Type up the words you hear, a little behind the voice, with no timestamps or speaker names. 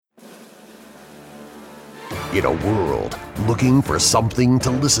In a world looking for something to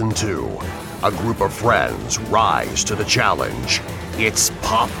listen to, a group of friends rise to the challenge. It's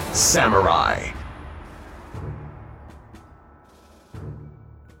Pop Samurai.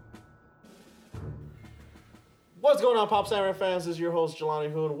 What's going on, Pop Samurai fans? This is your host,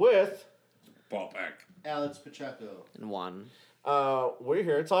 Jelani Hoon, with Paul Peck, Alex Pacheco, and Juan. We're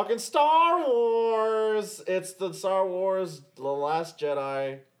here talking Star Wars. It's the Star Wars The Last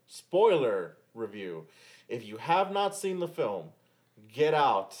Jedi spoiler review. If you have not seen the film, get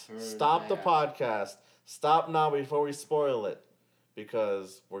out. Stop the podcast. Stop now before we spoil it,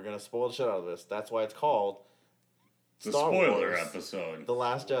 because we're going to spoil the shit out of this. That's why it's called the Star spoiler Wars, episode. The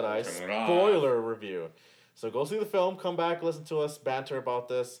Last Jedi Turn it off. spoiler review. So go see the film, come back, listen to us banter about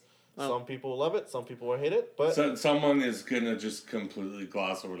this. Some people love it, some people hate it, but Someone is going to just completely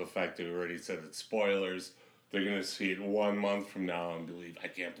gloss over the fact that we already said it's spoilers. They're going to see it 1 month from now and believe, I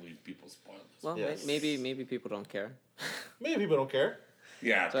can't believe people spoiled this. Well, Yes. maybe people don't care. maybe people don't care.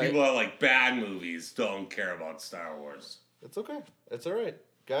 Yeah, Sorry. people that like bad movies don't care about Star Wars. It's okay. It's all right.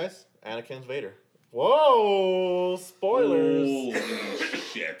 Guys, Anakin's Vader. Whoa! Spoilers! Holy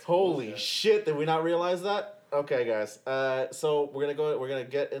shit. Holy shit, did we not realize that? Okay, guys. So we're gonna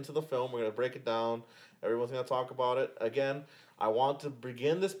get into the film. We're gonna break it down. Everyone's gonna talk about it. Again, I want to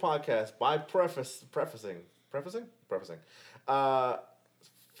begin this podcast by prefacing.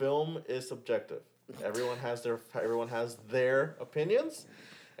 Film is subjective. Everyone has their opinions.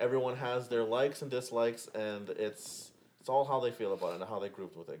 Everyone has their likes and dislikes, and it's all how they feel about it and how they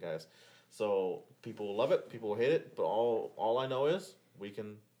grouped with it, guys. So people will love it, people will hate it, but all I know is we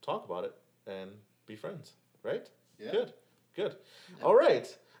can talk about it and be friends, right? Yeah. Good. All right.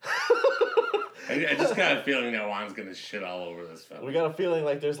 I just got a feeling that Juan's going to shit all over this film. We got a feeling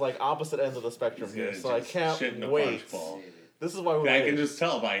like there's like opposite ends of the spectrum He's here, gonna so I just can't shit in a wait. punch bowl. This is why we I waited. can just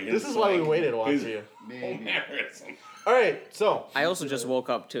tell by his This is why we waited, Juan, his for you. maybe. mannerism. All right, so I also just woke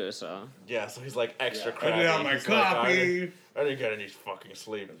up too, so yeah, so he's like extra Yeah. I crabby. did out my He's like, coffee. I didn't get any fucking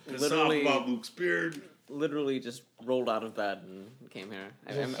sleep. Pissed Literally- off about Luke's beard. literally just rolled out of bed and came here.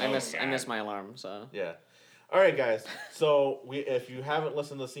 I missed my alarm, so Yeah. All right, guys. So if you haven't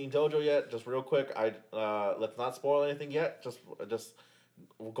listened to Scene Dojo yet, just real quick, let's not spoil anything yet. Just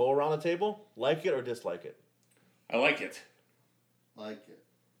go around the table, like it or dislike it. I like it. Like it.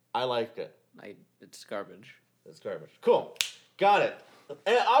 I liked it. it's garbage. It's garbage. Cool. Got it.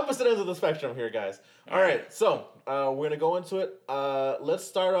 Opposite ends of the spectrum here, guys. All right. So we're gonna go into it. Let's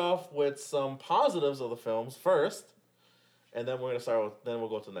start off with some positives of the films first, and then we're gonna then we'll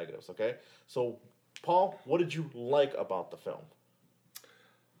go to the negatives. Okay. So, Paul, what did you like about the film?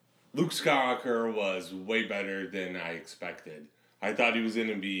 Luke Skywalker was way better than I expected. I thought he was going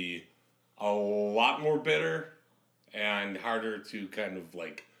to be a lot more bitter and harder to kind of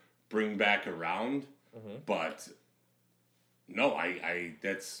like bring back around. But no, I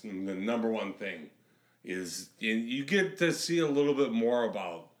that's the number one thing is you get to see a little bit more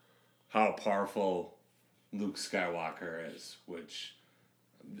about how powerful Luke Skywalker is, which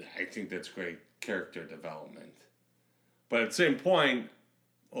I think that's great character development. But at the same point,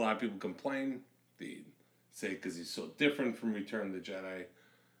 a lot of people complain. They say because he's so different from Return of the Jedi.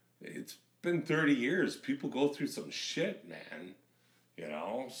 It's been 30 years. People go through some shit, man. You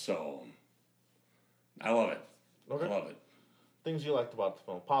know? So, I love it. Okay. I love it. Things you liked about the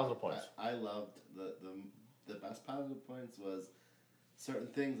film. Positive points. I loved the best positive points was certain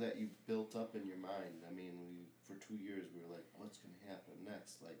things that you built up in your mind. I mean, for 2 years we were like, what's going to happen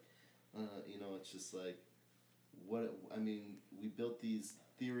next? Like, it's just like, we built these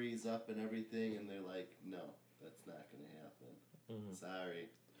theories up and everything, and they're like, no, that's not going to happen. Sorry.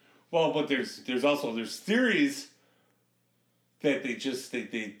 Well, but there's also theories that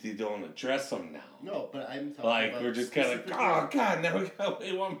they don't address them now. No, but I'm talking Like about we're just kind of like, specifically- oh god, now we gotta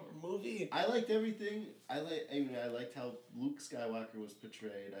wait one more movie. I liked everything. I liked how Luke Skywalker was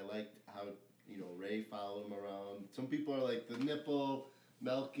portrayed. I liked how Rey followed him around. Some people are like the nipple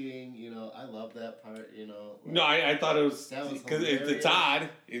milking. I love that part. No, I thought it was That was because hilarious. it's odd.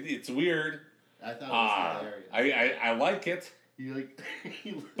 It's weird. I thought it was hilarious. I like it, You like,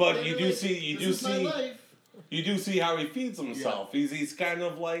 but you do like, see "This is my life." you do see how he feeds himself. He's kind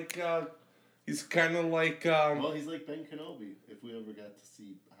of like Well, he's like Ben Kenobi. If we ever got to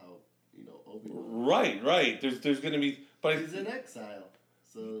see how Obi-Wan. right. There's gonna be, but He's in exile,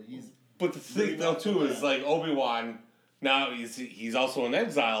 so he's. But the thing though too is like Obi-Wan. Now he's also in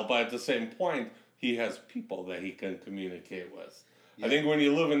exile, but at the same point he has people that he can communicate with. Yeah. I think when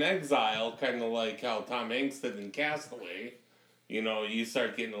you live in exile, kind of like how Tom Hanks did in Castaway, you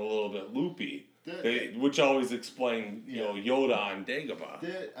start getting a little bit loopy. The, which always explained, Yoda on Dagobah.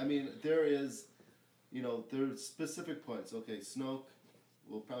 there is you know, there's specific points. Okay, Snoke,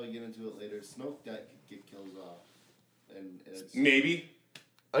 we'll probably get into it later. Snoke get killed off. And it's, Maybe.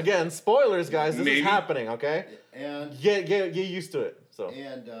 Again, spoilers, guys. This Maybe. is happening, okay? and Get used to it. So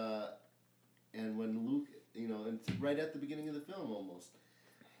and when Luke, you know, and right at the beginning of the film almost,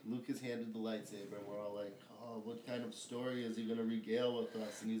 Luke is handed the lightsaber, and we're all like, "Oh, what kind of story is he gonna regale with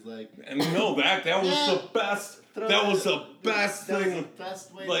us?" And he's like, And no, that was the best. That was the best That was thing. the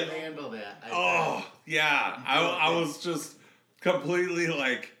best way like, to handle that. Oh yeah, I was just completely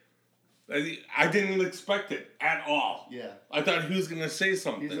like, I didn't expect it at all. Yeah. I thought he was gonna say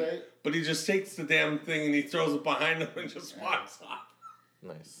something, He's like- but he just takes the damn thing and he throws it behind him and just walks off.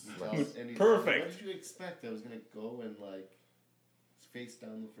 nice. And he's Perfect. Like, what did you expect? I was gonna go and like face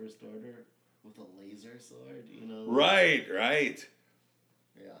down the First Order with a laser sword, you know? Right.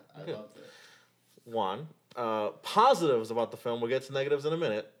 Yeah, I loved it. One. Positives about the film. We'll get to negatives in a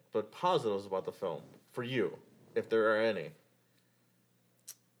minute, but positives about the film for you, if there are any.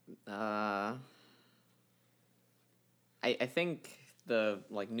 I think the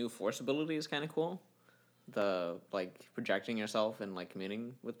new force ability is kind of cool. The projecting yourself and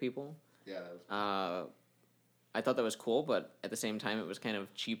communing with people. Yeah, that was I thought that was cool, but at the same time, it was kind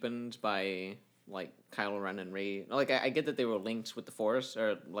of cheapened by Kylo Ren and Rey. I get that they were linked with the Force,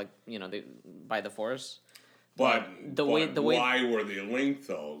 or by the Force. But the way why were they linked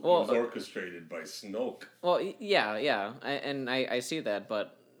though? Well, it was orchestrated by Snoke. Well, yeah, I see that,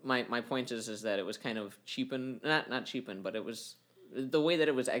 but my point is that it was kind of cheapened, not cheapened, but it was the way that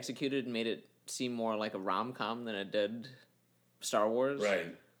it was executed made it seem more like a rom-com than it did Star Wars.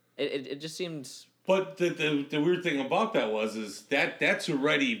 Right. It just seemed. But the weird thing about that is that's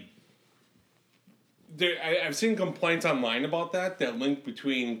already. I've seen complaints online about that link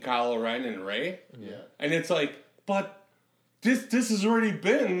between Kylo Ren and Rey. yeah. And it's like, but this has already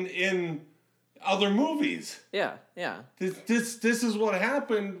been in other movies. Yeah. This is what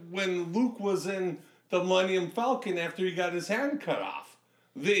happened when Luke was in the Millennium Falcon after he got his hand cut off.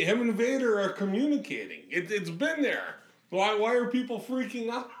 Him and Vader are communicating. It's been there. Why are people freaking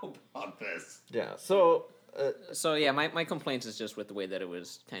out about this? Yeah. So. So yeah, my complaint is just with the way that it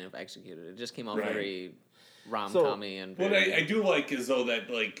was kind of executed. It just came out Right. very rom-commy and. What very, I do like is though that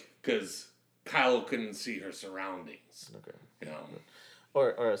because Kylo couldn't see her surroundings. Okay. You know.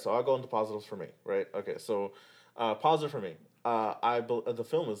 All right. So I'll go into positives for me. Right. Okay. So, positive for me. The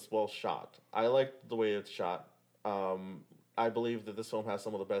film is well shot. I like the way it's shot. I believe that this film has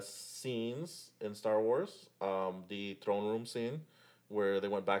some of the best scenes in Star Wars. The throne room scene, where they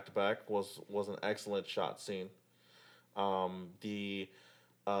went back to back, was an excellent shot scene. The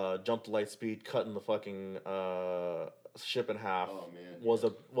jump to light speed, cutting the fucking ship in half, Oh, man,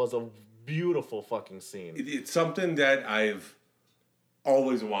 was a beautiful fucking scene. It's something that I've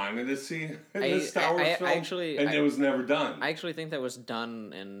always wanted to see in a Star Wars film, and it was never done. I actually think that was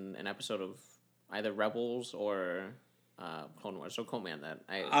done in an episode of either Rebels or Clone Wars. So command that.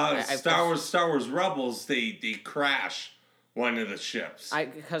 Star Wars Rebels, they crash one of the ships,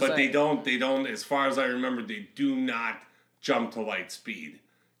 they don't. As far as I remember, they do not jump to light speed.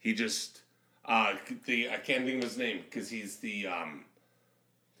 He just I can't think of his name because he's the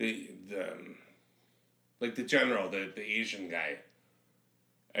general, the Asian guy.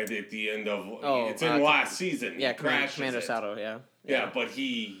 At the end of it's in last season. Yeah, he crashes Commander it. Sato. Yeah, but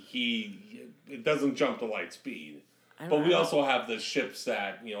he it doesn't jump to light speed. I But don't we know. also have the ships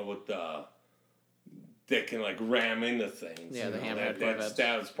that with the that can ram into things. Yeah, the you know, hammerhead corvettes.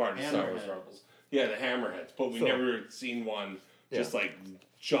 that was part of Star Wars Hammerhead. Rebels. Yeah, the hammerheads, but we So- never seen one just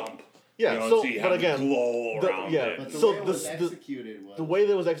jump. Yeah, so so- you but have again, glow around it. But the So way it was the- executed was The way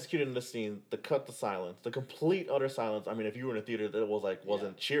that it was executed in the scene, the silence, the complete utter silence. I mean, if you were in a theater that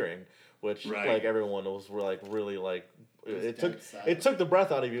wasn't cheering, which Right. everyone was really was it dead took silent. the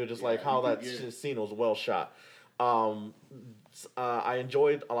breath out of you, just Yeah, how you that could hear it. scene was well shot. I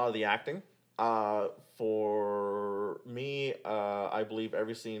enjoyed a lot of the acting. For me, I believe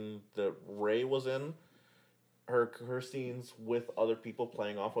every scene that Rey was in, her scenes with other people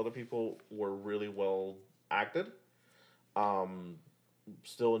playing off other people were really well acted.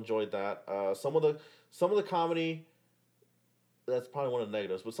 Still enjoyed that. Some of the comedy, that's probably one of the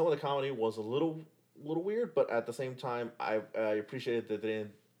negatives, but some of the comedy was a little weird. But at the same time, I appreciated that they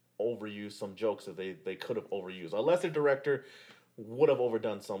didn't overuse some jokes that they could have overused. A lesser director would have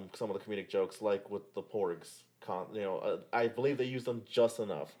overdone some of the comedic jokes, like with the Porgs. I believe they used them just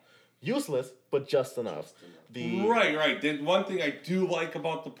enough. Useless, but just enough. Right. The one thing I do like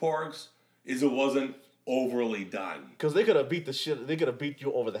about the Porgs is it wasn't overly done. Because they could have beat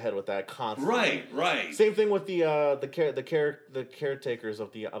you over the head with that constantly. Right. Same thing with the caretakers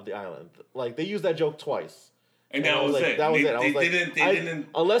of the island. Like they used that joke twice. And that was it. That was it. I was They like, didn't.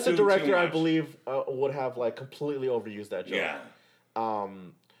 a lesser do too director, I much. believe, would have like completely overused that joke. Yeah.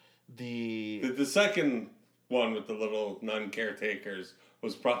 The second one with the little nun caretakers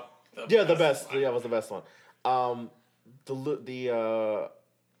was probably the best. Yeah, it was the best one.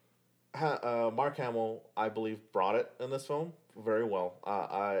 Mark Hamill, I believe, brought it in this film very well.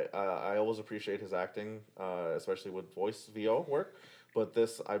 I always appreciate his acting, especially with voice VO work. But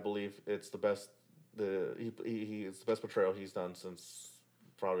this, I believe, it's the best. It's the best portrayal he's done since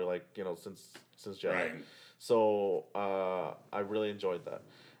probably since Jedi. Right. So I really enjoyed that.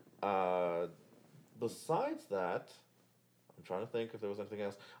 Besides that, I'm trying to think if there was anything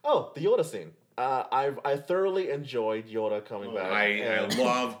else. Oh, the Yoda scene. I thoroughly enjoyed Yoda coming back. I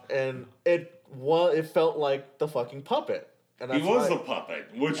love, and it felt like the fucking puppet. And he was the puppet,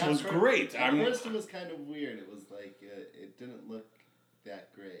 which was great. At first, it was kind of weird. It was like it didn't look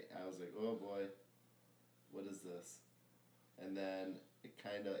that great. I was like, oh boy, what is this? And then it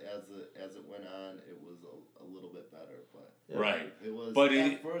kind of, as it went on, it was a little bit better. But right, it was. But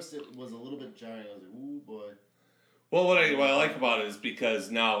at first, it was a little bit jarring. I was like, ooh boy. Well, what I like about it is because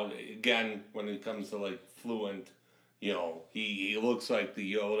now, again, when it comes to like fluent, he looks like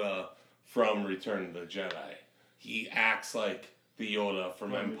the Yoda from Return of the Jedi. He acts like the Yoda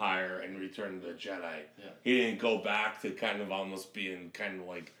from Empire and Return of the Jedi. Yeah. He didn't go back to kind of almost being kind of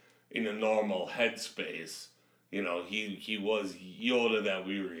like in a normal headspace. He was Yoda that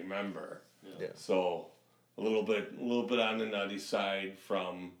we remember. Yeah. So a little bit on the nutty side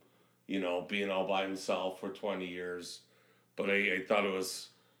from, being all by himself for 20 years. But I thought it was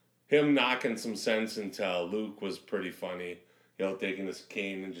him knocking some sense into Luke was pretty funny. Taking this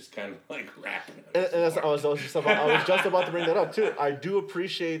cane and just kind of like rapping it. And I was just about to bring that up too. I do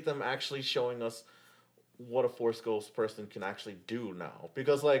appreciate them actually showing us what a Force Ghost person can actually do now.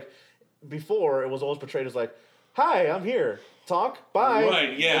 Because like before, it was always portrayed as like, "Hi, I'm here. Talk. Bye."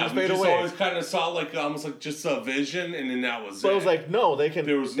 Right. Yeah. And We just away. always kind of saw like almost like just a vision, and then that was. But it was like, no, they can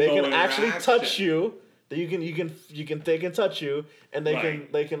actually touch you. They can touch you, and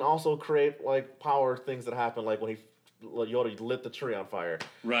they can also create like power things that happen, like when Yoda lit the tree on fire.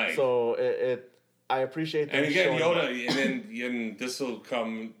 Right. So I appreciate that. And again, Yoda, and this will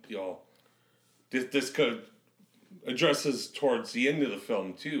come, this could addresses towards the end of the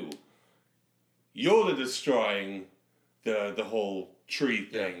film too. Yoda destroying the whole tree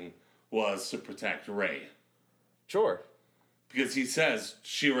thing was to protect Rey. Sure. Because he says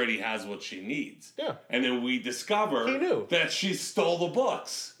she already has what she needs. Yeah. And then we discover that she stole the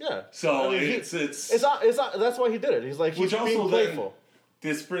books. Yeah. So it's not, that's why he did it. He's like, he's being playful.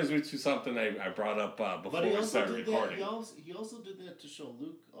 This brings me to something I brought up before we started recording. He also did that to show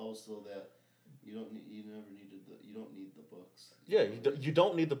Luke also that you don't need the books. Yeah, you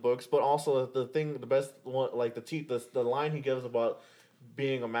don't need the books, but also the best one, like the line he gives about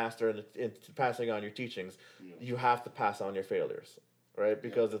being a master and passing on your teachings, you have to pass on your failures, right?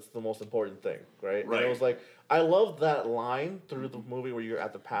 Because it's the most important thing, right? Right. And it was like, I love that line through the movie where you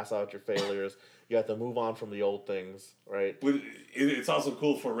have to pass out your failures, you have to move on from the old things, right? It's also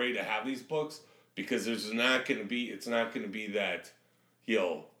cool for Rey to have these books because it's not going to be that,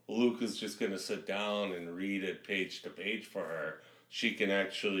 Luke is just going to sit down and read it page to page for her. She can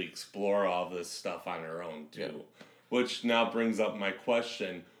actually explore all this stuff on her own too. Yeah. Which now brings up my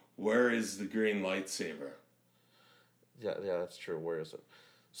question, where is the green lightsaber? Yeah, that's true. Where is it?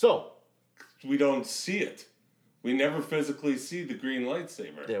 So, we don't see it. We never physically see the green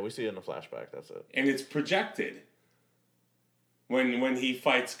lightsaber. Yeah, we see it in a flashback, that's it. And it's projected. When he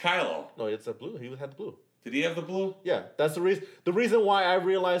fights Kylo. No, it's a blue. He had the blue. Did he have the blue? Yeah, that's the reason. The reason why I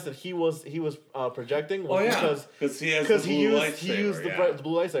realized that he was projecting was because he used the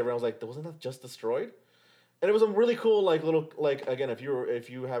blue lightsaber. And I was like, wasn't that just destroyed? And it was a really cool again, if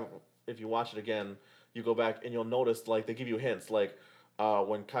you watch it again, you go back and you'll notice like they give you hints like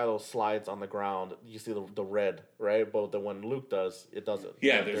when Kylo slides on the ground, you see the red, right? But then when Luke does, it doesn't.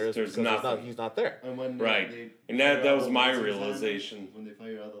 Yeah, there's nothing. He's not there. And when and that was my realization. When they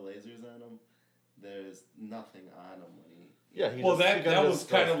fire all the lasers on him, there's nothing on him when he. Yeah, that was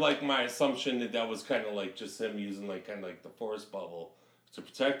kind of like my assumption that was kind of like just him using like kind of like the force bubble to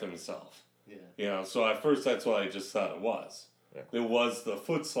protect himself. Yeah. So at first that's what I just thought it was. Yeah. It was the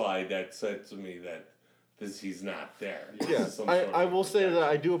foot slide that said to me that he's not there. Yeah, I will say that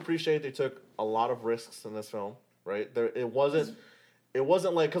I do appreciate they took a lot of risks in this film. Right, it wasn't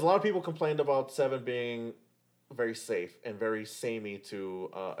like, because a lot of people complained about 7 being very safe and very samey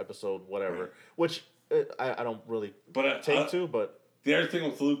to episode whatever, right. Which I don't really But take to, but the other thing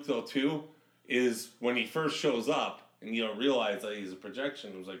with Luke though too is when he first shows up and you don't realize that he's a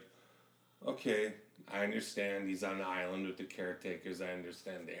projection. It was like, okay, I understand he's on the island with the caretakers. I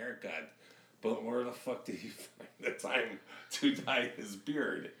understand the haircut, but where the fuck did he find the time to dye his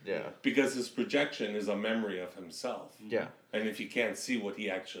beard? Yeah. Because his projection is a memory of himself. yeah. And if you can't see what he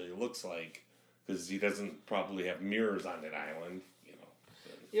actually looks like, because he doesn't probably have mirrors on that island, you know.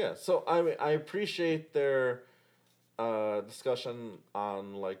 then- Yeah, so I mean, I appreciate their discussion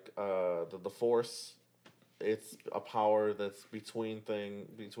on like the force. It's a power that's between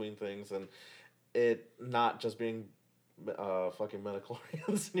things, and it not just being fucking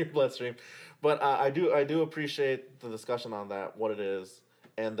midichlorians in your bloodstream. But I do appreciate the discussion on that, what it is,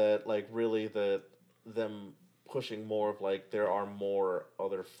 and that like really that them pushing more of like there are more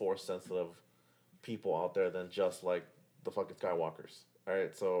other force sensitive people out there than just like the fucking Skywalkers. All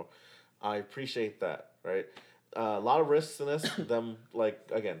right, so I appreciate that. Right, a lot of risks in this. Them like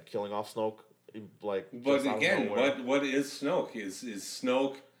again killing off Snoke, like. But just out of again, nowhere. what is Snoke? Is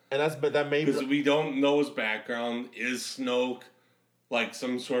Snoke, And that may be because we don't know his background, is Snoke like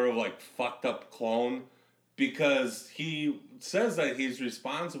some sort of like fucked up clone? Because he says that he's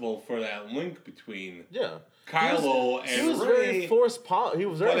responsible for that link between yeah. Kylo He and was Rey. He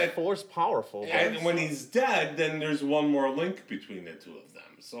was very But it- force powerful. And when he's dead, then there's one more link between the two of them.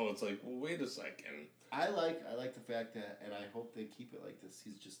 So it's like, well, wait a second. I like the fact that, and I hope they keep it like this.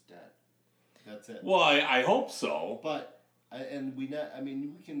 He's just dead. That's it. Well, I hope so. But we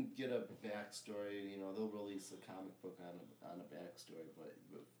can get a backstory. You know, they'll release a comic book on a backstory. But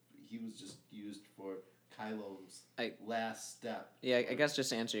he was just used for Kylo's last step. Yeah, I guess just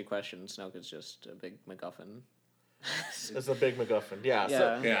to answer your question, Snoke is just a big MacGuffin. It's a big MacGuffin. Yeah. Yeah.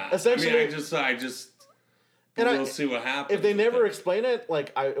 So Yeah. Essentially- I just. And We'll see what happens. if they with never it. explain it,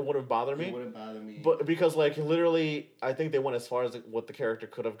 like it wouldn't bother It me. wouldn't bother me. But because like literally, I think they went as far as what the character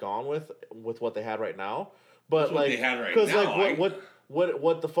could have gone with what they had right now. But With what like they had right because now, like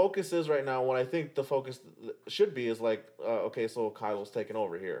what the focus is right now, what I think the focus should be is like okay, so Kylo's taking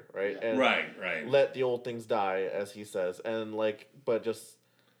over here, right? Yeah. And Right. let the old things die, as he says, and like, but just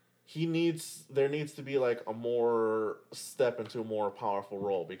there needs to be like a more step into a more powerful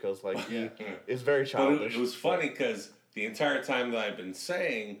role because like he is very But childish. it was funny because the entire time that I've been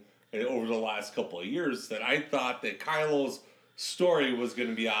saying over the last couple of years that I thought that Kylo's story was going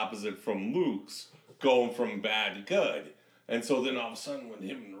to be opposite from Luke's, going from bad to good. And so then all of a sudden when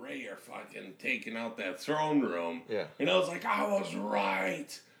him and Rey are fucking taking out that throne room, Yeah. and I was like, I was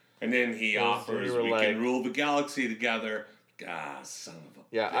right. And then he Yes, offers, you were we like- can rule the galaxy together. Ah, son of a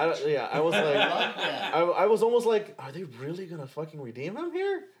Yeah, bitch. I was like, Love that. I was almost like, are they really gonna fucking redeem him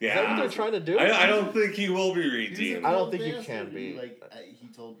here? Is that what they're trying to do? I don't think he will be He's redeemed. an I don't old think you bastard. can be. Like he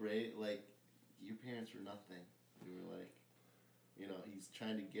told Rey, like your parents were nothing. We were like, you know, he's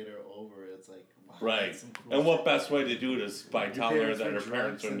trying to get her over. It's like, wow, Right. that's some cool And what shit. best way to do it is by Your telling her parents that were her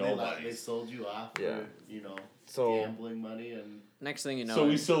parents drunks are and they nobodies. sold you off Yeah. for, you know, So- gambling money and Next thing you know, So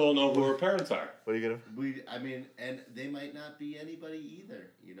we still don't know who her parents are. What are you gonna? and they might not be anybody either,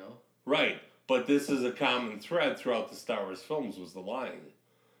 you know? Right. But this is a common thread throughout the Star Wars films was the lying.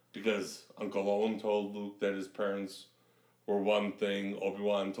 Because Uncle Owen told Luke that his parents were one thing,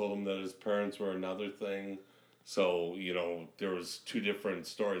 Obi-Wan told him that his parents were another thing. So, you know, there was two different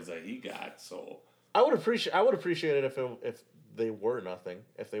stories that he got. So I would appreciate it if they were nothing.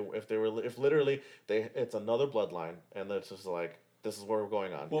 If literally it's another bloodline and it's just like this is where we're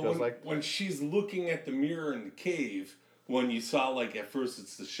going on. well, Because when she's looking at the mirror in the cave, when you saw like at first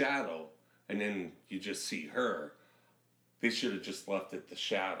it's the shadow and then you just see her, they should have just left it the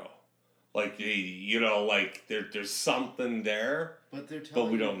shadow. Like you know, like there's something there. But they're telling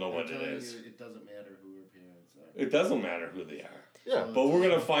we you- don't know they're what it telling is. you it doesn't matter who her parents are. It doesn't matter who they are. yeah. But we're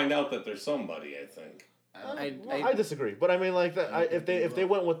gonna find out that there's somebody, I think. I disagree, but I mean, like that. If they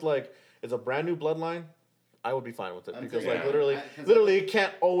went with like it's a brand new bloodline, I would be fine with it I'm because thinking- like I- literally, it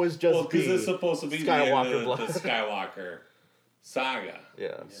can't always just Well, because be it's supposed to be Skywalker the end blood. of the Skywalker saga.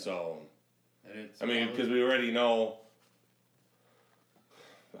 Yeah. So And it's I mean, probably- because we already know.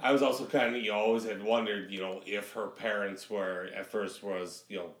 I was also kind of, always had wondered, if her parents were, at first was,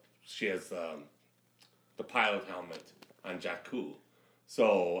 she has the pilot helmet on Jakku.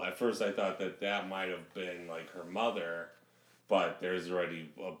 So at first I thought that might have been like her mother, but there's already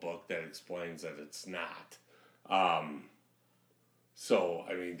a book that explains that it's not. So,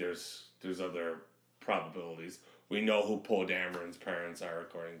 I mean, there's other probabilities. We know who Poe Dameron's parents are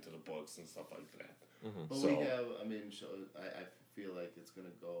according to the books and stuff like that. But So- we have, I feel like it's going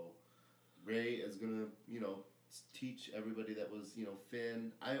to go. Rey is going to, teach everybody that was,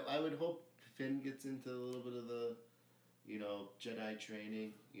 Finn. I would hope Finn gets into a little bit of the, Jedi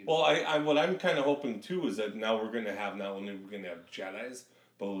training. Well, I what I'm kind of hoping too is that now we're gonna have not only we're gonna have Jedi's,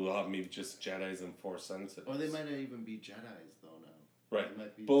 but we'll have maybe just Jedi's and Force sensitives. Or they might not even be Jedi's though now. Right. They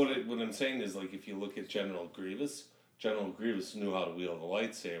might be But what I'm saying is, like, if you look at General Grievous knew how to wield a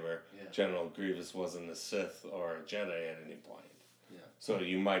lightsaber. Yeah. General Grievous wasn't a Sith or a Jedi at any point. Yeah. So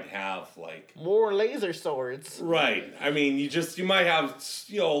you might have like More laser swords. right. I mean, you might have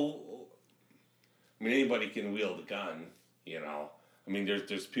I mean, anybody can wield a gun. I mean,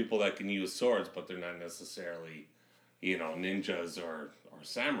 there's people that can use swords, but they're not necessarily ninjas or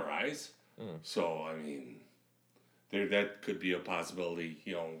samurais. So I mean. That could be a possibility,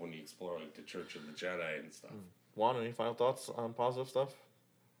 when you explore like the Church of the Jedi and stuff. Juan, any final thoughts on positive stuff?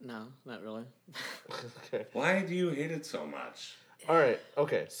 No, not really. Okay. Why do you hate it so much? All right.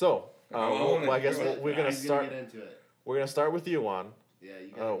 Okay. So, I guess hear we're gonna He's start. Get into it. We're gonna start with you, Juan. Yeah,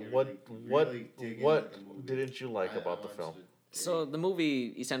 you gotta What really dig into what the movie. didn't you like about the watched film? it. So the movie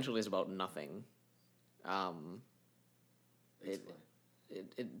essentially is about nothing. Explain.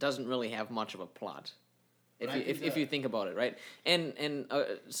 It doesn't really have much of a plot. But If you think about it, right? And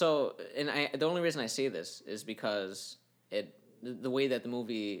the only reason I say this is because the way that the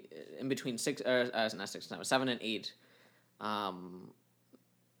movie in between 7 and 8,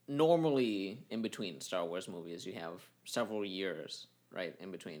 normally in between Star Wars movies you have several years, right,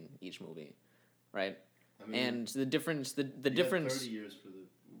 in between each movie, right? I mean, And the difference you had difference 30 years for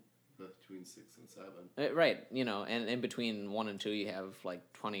between 6 and 7. right, and in between 1 and 2 you have like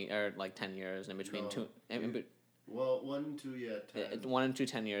 20 or like 10 years, and in between No, 2 Well, 1 and 2, yeah, 10. 1 and 2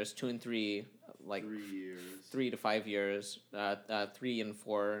 10 years, 2 and 3 like 3 years. 3 to 5 years, 3 and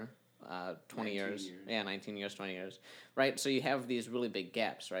 4 20 years. 19 years. Yeah, 19 years, 20 years. Right? So you have these really big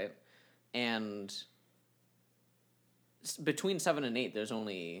gaps, right? And between 7 and 8 there's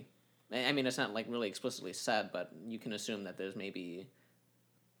only, I mean, it's not like really explicitly said, but you can assume that there's maybe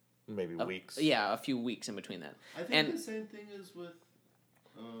weeks. Yeah, a few weeks in between that. I think And the same thing is with.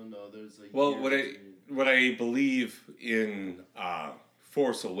 Oh no, there's a. Well, year what I believe in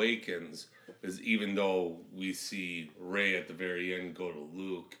Force Awakens is, even though we see Rey at the very end go to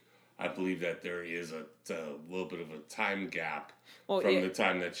Luke, I believe that there is a little bit of a time gap from the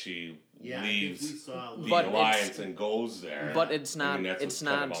time that she leaves I think we saw the But Alliance and goes there. But it's not. I mean, that's It's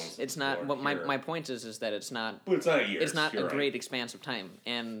what's kind of not. on the It's not. floor What here. my point is that it's not. But it's not years. It's not a you're right. great expanse of time,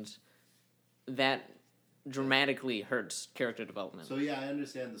 and that dramatically hurts character development. So yeah, I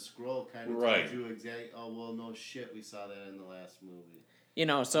understand the scroll kind of Right. tells you exactly. Oh well, no shit, we saw that in the last movie.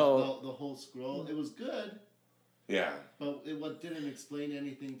 So the whole scroll, it was good, Yeah. but it didn't explain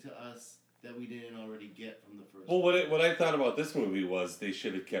anything to us that we didn't already get from the first. Well, what I thought about this movie was they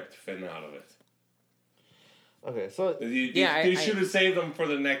should have kept Finn out of it. Okay, so They should have saved him for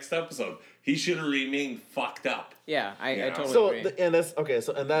the next episode. He should have remained fucked up. yeah, I Yeah. totally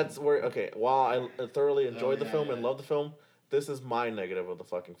agree. that's where while I thoroughly enjoyed the yeah, film yeah. and loved the film, this is my negative of the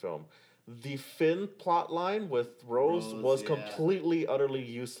fucking film. The Finn plot line with Rose Rose, was yeah. completely, utterly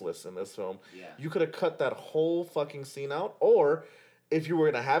useless in this film. Yeah. You could have cut that whole fucking scene out, or if you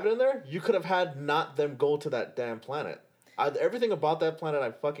were gonna have it in there, you could have had not them go to that damn planet. Everything about that planet I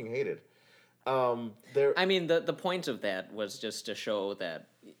fucking hated. I mean, the point of that was just to show that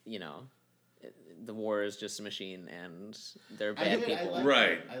the war is just a machine and they're bad people.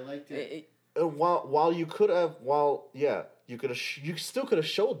 Right. I liked it. While you could have, you could have, you still could have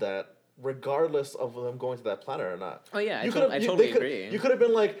showed that regardless of them going to that planet or not. Oh yeah, I they totally could- agree. You could have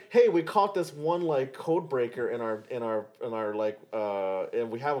been like, hey, we caught this one like code breaker in our like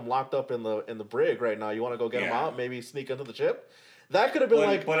and we have him locked up in the brig right now. You want to go get him Yeah. out? Maybe sneak into the ship. That could have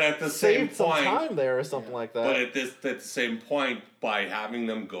been But at the same saved some point- time there or something like that. But at the same point, by having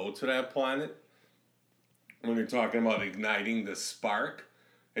them go to that planet, when you're talking about igniting the spark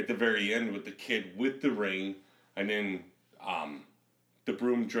at the very end with the kid with the ring, and then the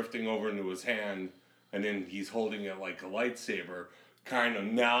broom drifting over into his hand, and then he's holding it like a lightsaber, kind of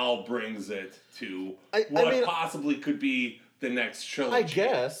now brings it to I what mean- possibly could be the next trilogy. I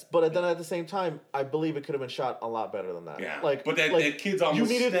guess, but then at the same time, I believe it could have been shot a lot better than that. Yeah, like, but that kid's almost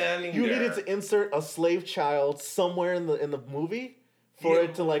standing You there. needed to insert a slave child somewhere in the movie for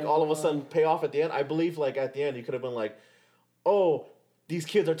it to like all of a sudden pay off at the end. I believe like at the end you could have been like, oh, these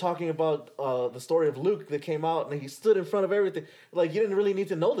kids are talking about the story of Luke that came out and he stood in front of everything. Like you didn't really need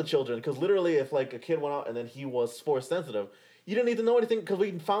to know the children because literally if like a kid went out and then he was force sensitive, you didn't need to know anything because we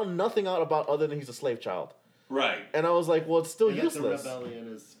found nothing out about other than he's a slave child. Right. And I was like, well, it's still And that useless. the rebellion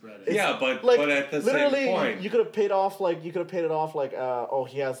is spreading. Yeah, but at the literally, same point, you could have paid off like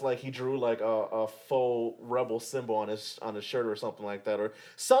he has like he drew like a faux rebel symbol on his shirt or something like that or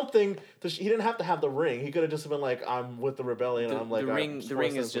something. He didn't have to have the ring. He could have just been like, I'm with the rebellion. And I'm like, the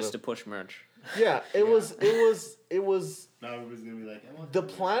ring is just to push merch. Yeah, it was. Now everybody's gonna be like, I want The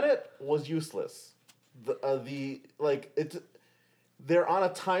planet was useless. They're on a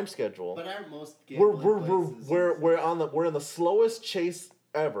time schedule. But aren't most We're gambling places we're in the slowest chase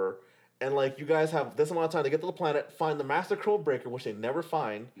ever, and like you guys have this amount of time to get to the planet, find the Master Codebreaker, which they never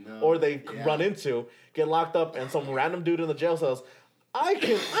find, or they run into, get locked up, and some random dude in the jail says, I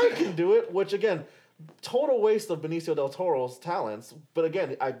can do it. Which again, total waste of Benicio del Toro's talents. But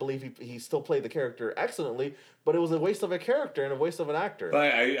again, I believe he still played the character excellently. But it was a waste of a character and a waste of an actor.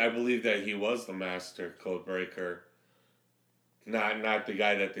 but I believe that he was the master code breaker, not the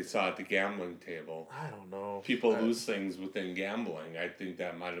guy that they saw at the gambling table. I don't know. People lose things within gambling. I think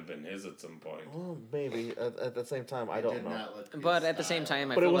that might have been his at some point. Well, maybe at the same time, I don't know. But at the same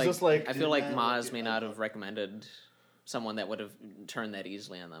time, I But it feel was like just like- I feel like Did Maz not may look not at have recommended someone that would have turned that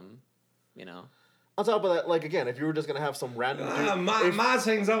easily on them. You know. On top of that, like again, if you were just gonna have some random dude, if- Maz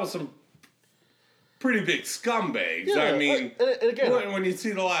hangs out with some pretty big scumbags. Yeah, I mean, and again, when you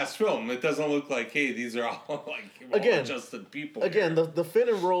see the last film, it doesn't look like, hey, these are all like Again- well-adjusted people. again, here. the Finn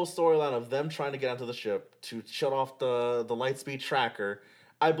and Rose storyline of them trying to get onto the ship to shut off the light speed tracker,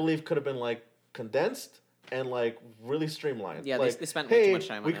 I believe could have been like condensed and like really streamlined. Yeah, like, they spent way too hey, much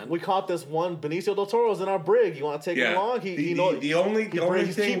time on that. we caught this one Benicio del Toro's in our brig. You want to take him along? the only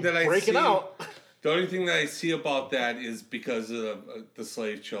he's thing keep that I breaking see, out. the only thing that I see about that is because of the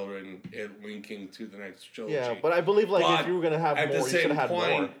slave children it linking to the next trilogy. Yeah, but I believe like But if you were gonna have at more, the you should same have had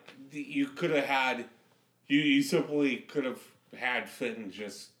point, more. you could have had, you simply could have had Finn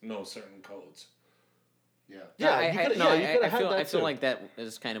just know certain codes. Yeah. Yeah, I, you I, could no, have had that I feel too. like that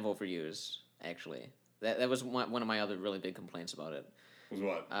is kind of overused. Actually, that was one of my other really big complaints about it. Was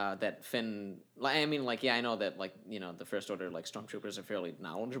what? That Finn, I mean, like, yeah, I know that, like, you know, the First Order, like, stormtroopers are fairly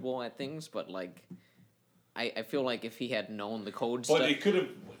knowledgeable at things, but like, I feel like if he had known the code But stuff, it could have.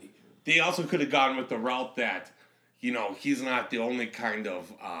 They also could have gone with the route that, you know, he's not the only kind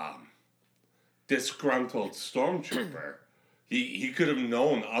of disgruntled stormtrooper. he could have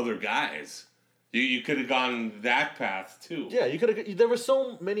known other guys. You could have gone that path too. Yeah, you could have. There were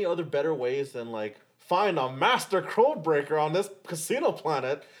so many other better ways than like find a master codebreaker on this casino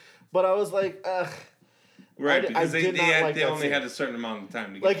planet, but I was like, ugh. Right, I because did not like they that only scene. had a certain amount of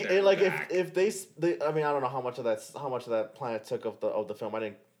time to get Like there. and like back. if they I mean I don't know how much of that planet took of the film. I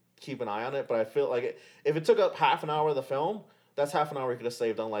didn't keep an eye on it, but I feel like if it took up half an hour of the film, that's half an hour you could have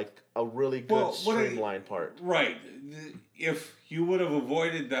saved on like a really good streamlined part. Right. If you would have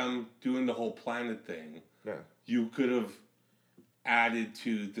avoided them doing the whole planet thing, Yeah. you could have added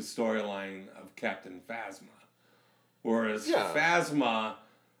to the storyline of Captain Phasma. Whereas Yeah. Phasma,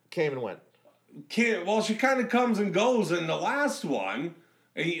 Came and went. she kind of comes and goes in the last one.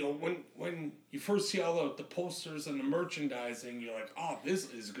 And you know, when you first see all the posters and the merchandising, you're like, oh,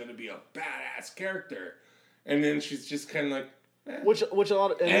 this is going to be a badass character. And then she's just kind of like, eh. Which a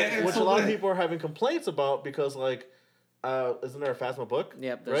lot And which so a lot of the- people are having complaints about because like isn't there a Phasma book?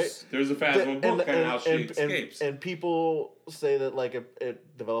 Yep, right. There's a Phasma book on how she escapes. And people say that like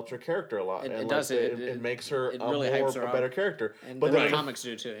it develops her character a lot. It and does, like, it- it makes her it a really hypes her a up. better character. and But the then, comics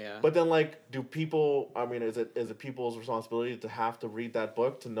do too, yeah. but then like, do people? I mean, is it people's responsibility to have to read that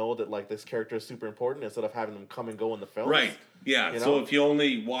book to know that like this character is super important instead of having them come and go in the films? Right. Yeah. You So know? if you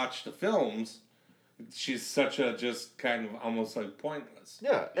only watch the films, she's such a just kind of almost like pointless.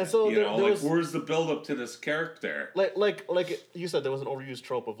 Yeah, and so You there, know, there like was where's the build up to this character? like you said, there was an overused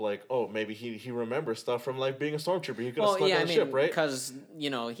trope of like, oh, maybe he remembers stuff from like being a stormtrooper. He could have snuck on a ship, right? Because you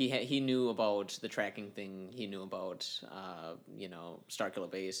know he knew about the tracking thing. He knew about you know, Starkiller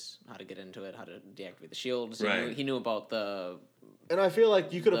Base, how to get into it, how to deactivate the shields. Right. He knew about the. And I feel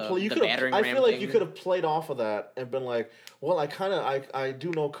like you could have The battering I ram feel like thing. you could have played off of that and been like, well, I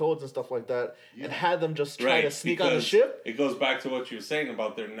do know codes and stuff like that, and had them just try to sneak on the because ship. It goes back to what you were saying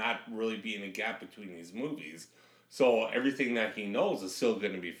about there not really being a gap between these movies. So everything that he knows is still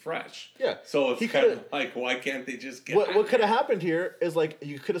going to be fresh. Yeah. So it's He kind of coulda- like, why can't they just get What on could have there? happened here is like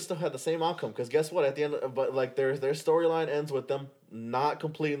you could have still had the same outcome because guess what? At the end, but like their storyline ends with them not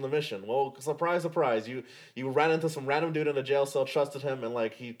completing the mission. Well, surprise, surprise! You ran into some random dude in a jail cell, trusted him, and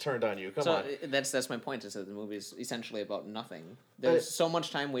like he turned on you. Come So on. that's my point. Is that the movie is essentially about nothing. There's so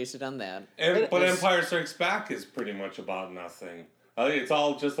much time wasted on that. But there's- Empire Strikes Back is pretty much about nothing. I think it's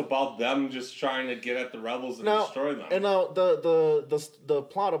all just about them just trying to get at the rebels and destroy them. And now the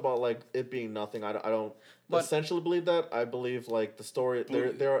plot about like it being nothing, I don't But- essentially believe that. I believe like the story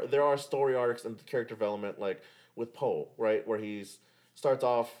there are story arcs and character development like with Poe, right, where he's starts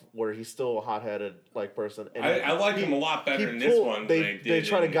off where he's still a hot-headed like person. And I like him a lot better in this one than they did. They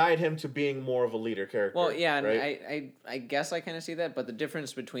try to in- guide him to being more of a leader character. Well, yeah, and right? I guess I kind of see that, but the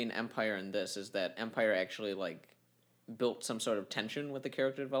difference between Empire and this is that Empire actually like built some sort of tension with the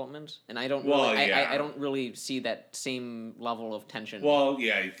character development, and I don't Well, really, yeah. I don't really see that same level of tension. Well,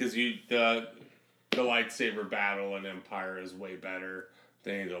 yeah, because the lightsaber battle in Empire is way better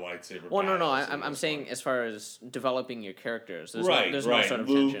than the lightsaber. well, no, battles in I'm this saying one. as far as developing your characters, there's right, no, there's right. no sort of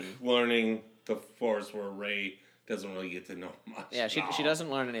Luke tension. learning the Force where Rey doesn't really get to know much. Yeah, she at all. doesn't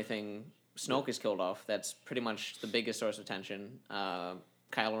learn anything. Snoke is killed off. That's pretty much the biggest source of tension.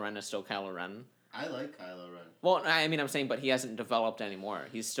 Kylo Ren is still Kylo Ren. I like Kylo Ren. Well, I mean, I'm saying, but he hasn't developed anymore.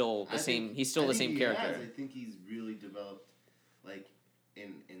 He's still the same. He's still the same character. I think he's really developed, like,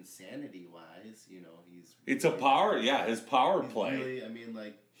 in insanity wise. You know, he's. It's a power, yeah, his power he's play. Really, I mean,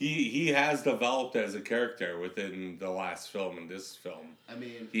 like. He has developed as a character within the last film and this film. I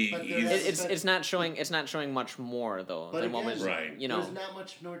mean, He- but he's- there's- It's not showing much more though But than what again, was Right. you know. There's not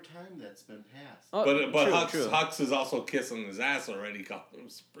much more time that's been passed. Oh, But true, Hux, true. Hux is also kissing his ass already, calling him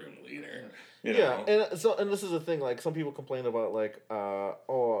Supreme Leader. You Yeah, know? and this is the thing. Like some people complain about, like, I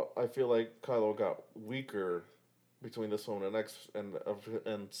feel like Kylo got weaker between this one and next and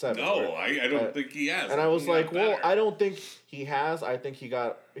seven. No, right? I don't think he has. And I was He got like, well, better. I don't think he has. I think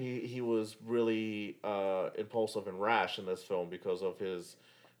he was really impulsive and rash in this film because of his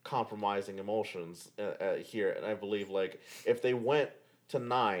compromising emotions here. And I believe like if they went to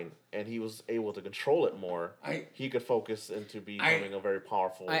 9 and he was able to control it more, he could focus into becoming a very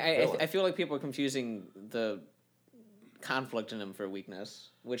powerful villain. I feel like people are confusing the conflict in him for weakness,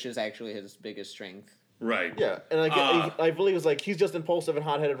 which is actually his biggest strength. Right. Yeah, and I believe it's like he's just impulsive and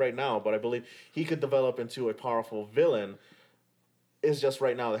hot-headed right now, but I believe he could develop into a powerful villain. It's just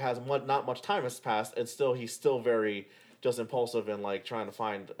right now that has not much time has passed, and he's still very just impulsive and like trying to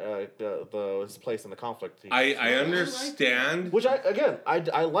find his place in the conflict. I understand. Which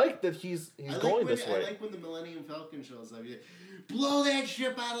I like that he's going this way. I like when the Millennium Falcon shows up. Blow that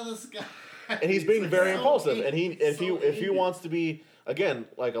ship out of the sky. And he's being like very so impulsive, angry, and if he angry. wants to be again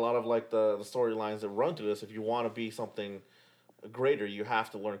like a lot of like the storylines that run through this, if you want to be something greater, you have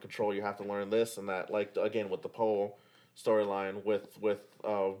to learn control. You have to learn this and that. Like again with the Poe storyline with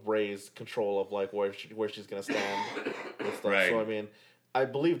Rey's control of like where she's gonna stand and stuff. Right. So I mean, I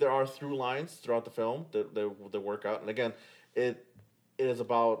believe there are through lines throughout the film that work out. And again, it is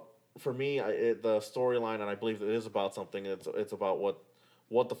about for me the storyline, and I believe it is about something. It's about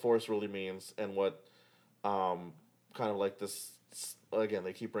what the Force really means and what kind of like this. Again,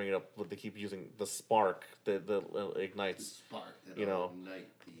 they keep bringing it up, but they keep using the spark that ignites. Spark that you know. ignite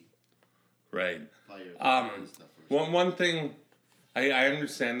the Right. fire. and stuff or One thing, I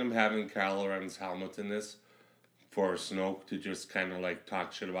understand them having Kylo Ren's helmet in this for Snoke to just kind of like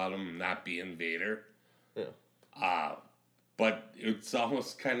talk shit about him and not be Vader. Yeah. But it's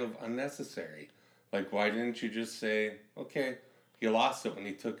almost kind of unnecessary. Like, why didn't you just say, okay, he lost it when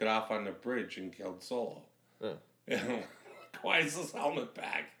he took it off on the bridge and killed Solo? Yeah. Why is this helmet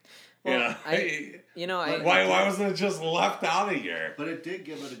back? Well, yeah. Why wasn't it just left out of here? But it did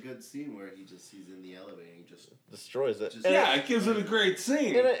give it a good scene where he's in the elevator and he just Destroys it. Just- And Yeah, it gives it a great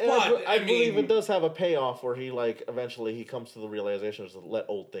scene. And but I believe it does have a payoff where he like eventually he comes to the realization to let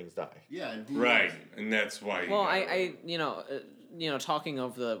old things die. yeah. And who Right, knows? and that's why. Well, I talking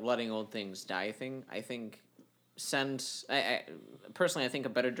of the letting old things die thing, I think I personally I think a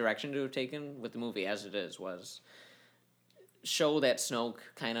better direction to have taken with the movie as it is was show that Snoke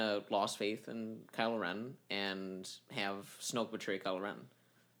kind of lost faith in Kylo Ren and have Snoke betray Kylo Ren.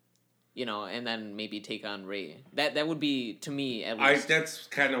 You know, and then maybe take on Rey. That would be to me at least. That's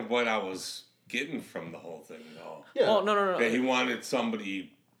kind of what I was getting from the whole thing, though. Yeah. Well, no. That he wanted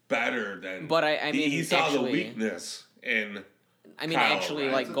somebody better than. But I mean, he saw actually, the weakness in. I mean, Kylo actually,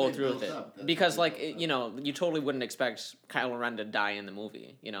 Ren. like That's go what they through with built it up. That's because, what like, they built up. you know, you totally wouldn't expect Kylo Ren to die in the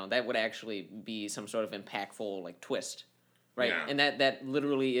movie. You know, that would actually be some sort of impactful like twist, right? Yeah. And that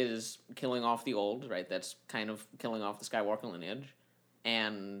literally is killing off the old, right? That's kind of killing off the Skywalker lineage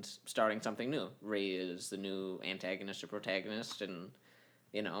and starting something new. Rey is the new antagonist or protagonist, and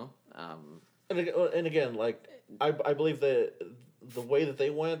you know, And again, like I believe that the way that they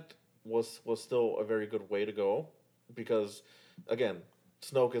went was still a very good way to go because again,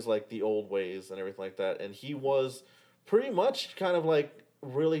 Snoke is like the old ways and everything like that, and he was pretty much kind of like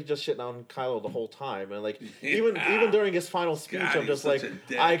really just shitting on Kylo the whole time, and like Yeah. even during his final speech, God, I'm he's just like, such a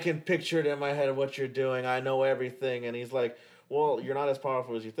dick. I can picture it in my head of what you're doing. I know everything, and he's like, well, you're not as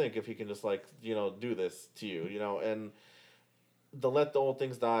powerful as you think if he can just like do this to you, and the let the old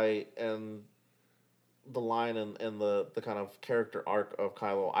things die and the line and the kind of character arc of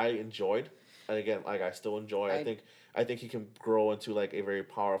Kylo I enjoyed, and again like I still enjoy. I think he can grow into like a very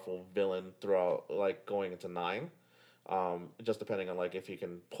powerful villain throughout like going into 9. Just depending on like if he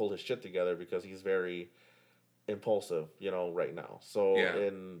can pull his shit together because he's very impulsive, right now. So Yeah.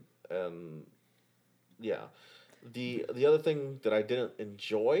 and yeah, the other thing that I didn't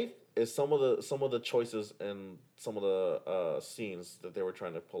enjoy is some of the choices and some of the scenes that they were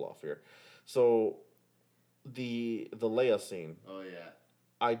trying to pull off here. So the Leia scene, Oh yeah.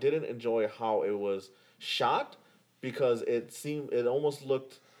 I didn't enjoy how it was shot because it almost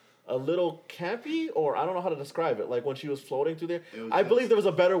looked a little campy, or I don't know how to describe it. Like when she was floating through there, It was I believe just- there was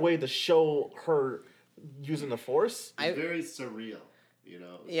a better way to show her using the Force. It's very surreal, It's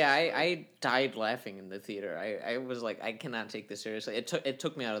Yeah, just like- I died laughing in the theater. I was like, I cannot take this seriously. It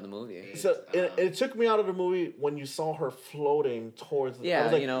took me out of the movie. So it took me out of the movie when you saw her floating towards. I Yeah,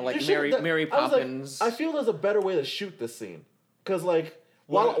 was like, like you should- Mary I was like, Poppins. I feel there's a better way to shoot this scene, because like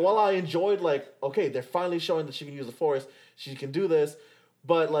while I enjoyed like okay they're finally showing that she can use the Force, she can do this,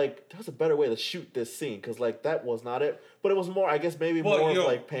 but like there's a better way to shoot this scene because like that was not it. But it was more, I guess maybe more of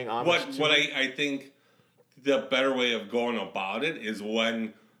like paying homage. What I think the better way of going about it is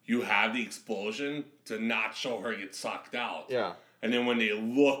when you have the explosion to not show her get sucked out. Yeah. And then when they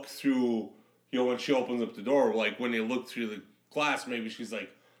look through, when she opens up the door, like when they look through the glass, maybe she's like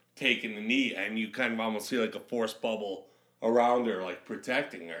taking the knee, and you kind of almost see like a force bubble around her, like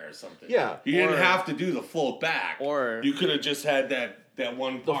protecting her or something. Yeah. You didn't Or- have to do the float back. Or- you could have just had that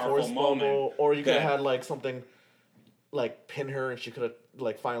one the powerful Force moment. bubble, or you could have that- had like something like pin her, and she could have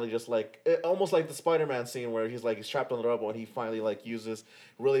like finally just like almost like the Spider-Man scene where he's trapped on the rubble and he finally like uses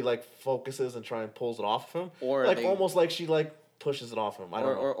really like focuses and try and pulls it off of him, Or like they- almost like she like pushes it off him. I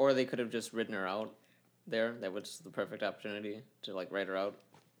don't know. Or they could have just ridden her out there. That was the perfect opportunity to like ride her out,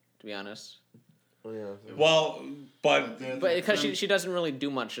 to be honest. Oh, yeah. Well, but But because she doesn't really do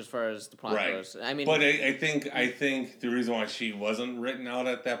much as far as the plot right. goes. I mean, but I think the reason why she wasn't written out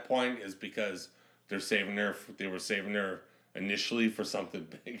at that point is because they were saving her initially for something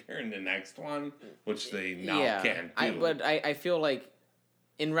bigger in the next one, which they now can't do. But I feel like,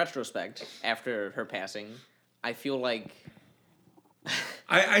 in retrospect, after her passing, I feel like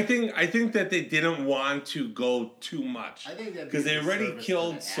I think that they didn't want to go too much. I think that because they already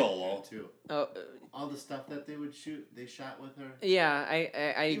killed actor Solo. too. uh, All the stuff that they shot with her. yeah,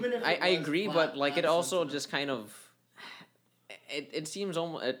 I Even if it I was agree, plot- but like plot it also sensitive. just kind of. It seems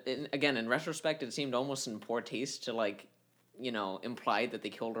almost again in retrospect it seemed almost in poor taste to like, imply that they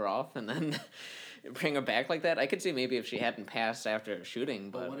killed her off and then bring her back like that. I could see maybe if she hadn't passed after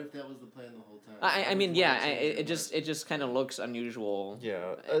shooting, But but what if that was the plan the whole time? I mean What yeah, if they it just kind of looks unusual.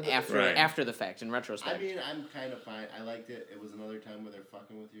 Yeah. After Right. after the fact, in retrospect. I mean, I'm kind of fine. I liked it. It was another time where they're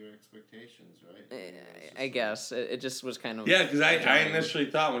fucking with your expectations, right? It's just I guess it just was kind of Yeah, because I jarring. initially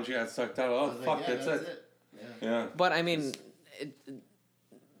thought when she got sucked out, I oh was like, fuck, yeah, that's it. Yeah. Yeah. But I mean,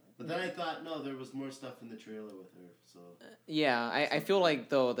 But then I thought, no, there was more stuff in the trailer with her. So yeah, I feel like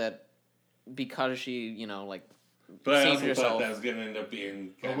though that because she like But I saved also herself, thought that was gonna end up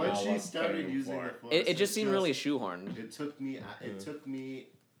being. but kinda when all she up started cutting using for the it. Force, it just seemed really shoehorned. It took me. It took me.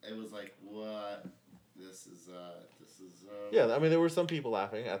 It was like, what? This is. Yeah, I mean, there were some people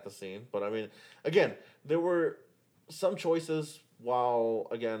laughing at the scene, but I mean, again, there were some choices, while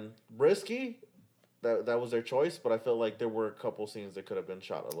again risky, that was their choice. But I felt like there were a couple scenes that could have been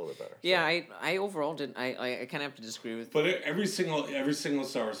shot a little bit better. Yeah, I overall didn't. I kind of have to disagree with. But every single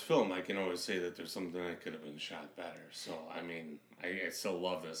Star Wars film, I can always say that there's something that could have been shot better. So I mean, I still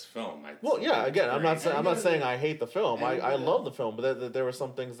love this film. Well, yeah. Again, I'm not saying. saying I hate the film. I And- love the film, but there were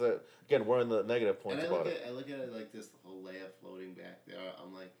some things that again were in the negative And points I about look it. at it like this: the whole Leia floating back there.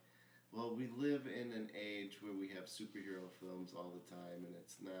 I'm like, well, we live in an age where we have superhero films all the time, and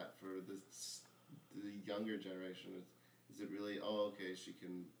it's not for the younger generation. Is it really? Oh, okay, she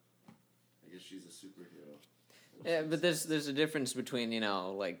can. I guess she's a superhero. Yeah, but there's a difference between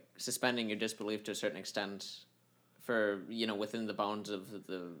like suspending your disbelief to a certain extent, for within the bounds of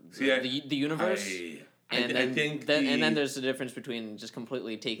the universe. And then there's the difference between just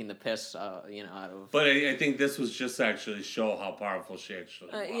completely taking the piss, out of. But I think this was just to actually show how powerful she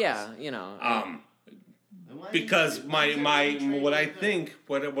actually was. Yeah, And why Because didn't- why my didn't they what I train her? think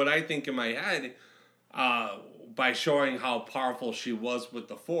what I think in my head, by showing how powerful she was with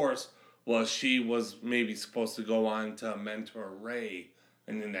the Force, was she was maybe supposed to go on to mentor Rey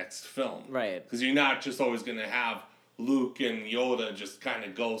in the next film. Right. Because you're not just always going to have Luke and Yoda just kind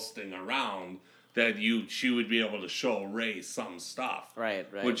of ghosting around. That she would be able to show Rey some stuff. Right.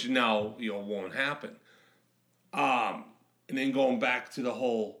 Which now, won't happen. And then going back to the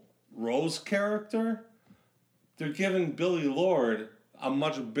whole Rose character, they're giving Billie Lourd a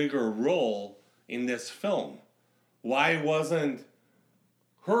much bigger role in this film. Why wasn't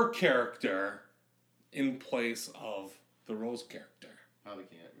her character in place of the Rose character? Probably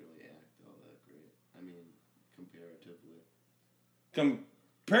can't really act all that great. I mean, comparatively.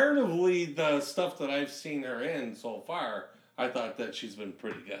 Comparatively, the stuff that I've seen her in so far, I thought that she's been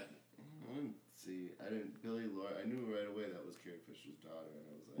pretty good. Billie Lourd, I knew right away that was Carrie Fisher's daughter, and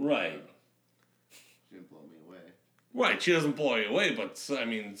I was like, right. She didn't blow me away. Right, she doesn't blow you away, but, so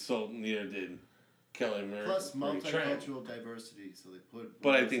neither did Kelly Marie. Plus multicultural diversity, so they put...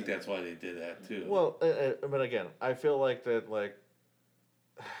 But I think that's why they did that, too. Well, but again, I feel like that,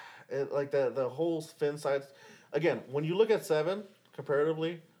 the whole Finn side... Again, when you look at 7,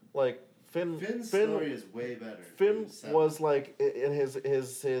 comparatively, Finn's story is way better. Finn was in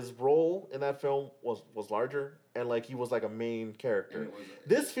his role in that film was larger, and he was a main character.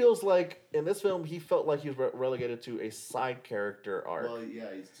 This feels like in this film he felt like he was relegated to a side character arc. Well,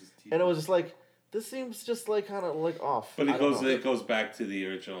 yeah, he's just. And it was just this seems just kind of off. But it goes back to the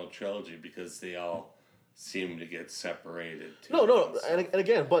original trilogy because they all seem to get separated. No, and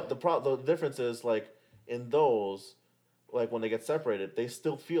again, but the difference is in those. When they get separated, they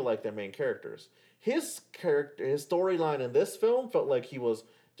still feel like they're main characters. His storyline in this film felt like he was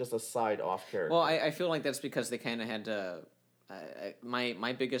just a side off character. Well, I feel like that's because they kind of had to.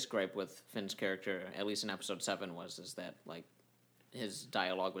 My biggest gripe with Finn's character, at least in episode 7, is that his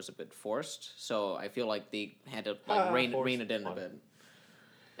dialogue was a bit forced. So I feel like they had to rein it in a bit.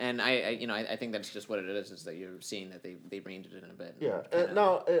 And I think that's just what it is that you're seeing that they reined it in a bit. Yeah,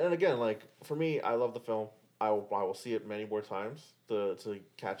 and again, for me, I love the film. I will see it many more times to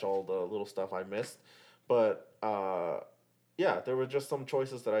catch all the little stuff I missed. But, there were just some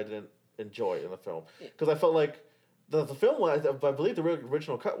choices that I didn't enjoy in the film. Because I felt like the film, I believe the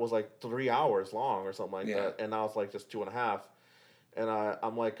original cut was 3 hours long or something like that. And now it's just 2.5. And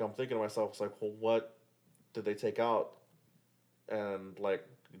I'm thinking to myself, well, what did they take out? And,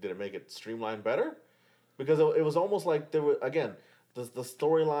 did it make it streamline better? Because it was almost like there were, again... The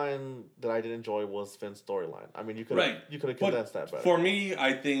storyline that I did enjoy was Finn's storyline. I mean, you could have condensed that better. For me,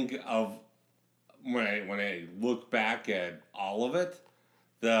 I think of when I look back at all of it,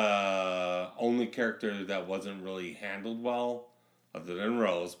 the only character that wasn't really handled well, other than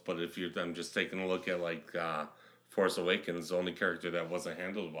Rose, but I'm just taking a look at Force Awakens, the only character that wasn't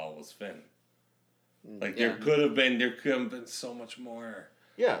handled well was Finn. There could have been so much more.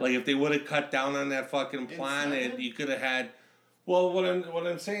 Yeah. If they would have cut down on that fucking planet, you could have had. Well, what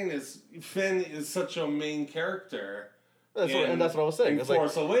I'm saying is Finn is such a main character. That's what I was saying. In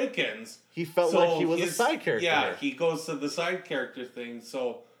Force Awakens, he felt like he was a side character. Yeah, he goes to the side character thing.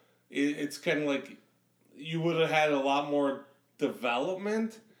 So it's kind of you would have had a lot more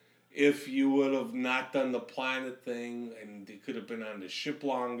development if you would have not done the planet thing, and they could have been on the ship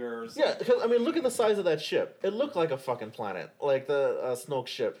longer. Yeah, because look at the size of that ship. It looked like a fucking planet, like the Snoke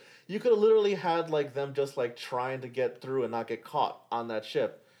ship. You could have literally had them just trying to get through and not get caught on that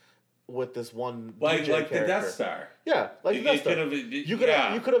ship with this one like character. The Death Star. Yeah, the Death Star. You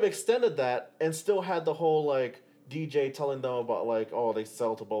could have extended that and still had the whole DJ telling them about they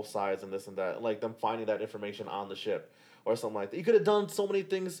sell to both sides and this and that, them finding that information on the ship or something like that. You could have done so many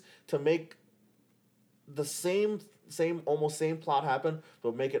things to make the almost same plot happen,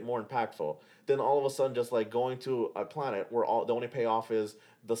 but make it more impactful. Then all of a sudden, just like going to a planet where the only payoff is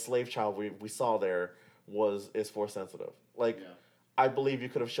the slave child we saw there is force sensitive. Like, yeah. I believe you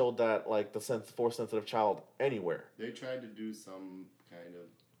could have showed that, like, the force sensitive child anywhere. They tried to do some kind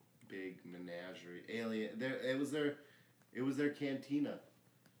of big menagerie alien. It was their cantina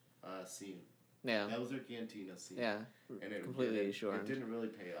scene. Yeah, that was their cantina scene. Yeah, and it completely sure. It didn't really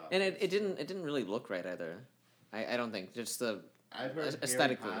pay off. And it didn't really look right either. I don't think just the. I've heard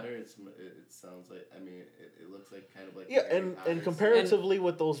aesthetically. Harry Potter. It sounds like, I mean, it looks like kind of like and comparatively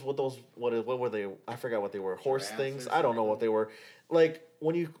with those what were they? I forgot what they were. Horse things. I don't know what they were. Like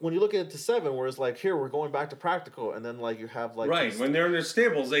when you look at it to 7, where it's like, here we're going back to practical, and then like you have like right when they're in their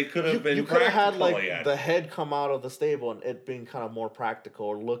stables, they could have been. You could have had like yet. The head come out of the stable and it being kind of more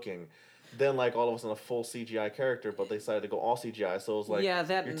practical looking. Then, like, all of a sudden, a full CGI character, but they decided to go all CGI. So it was like,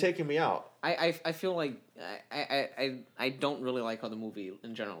 you're taking me out. I feel like I don't really like how the movie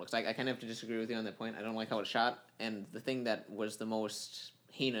in general looks. I kind of have to disagree with you on that point. I don't like how it's shot. And the thing that was the most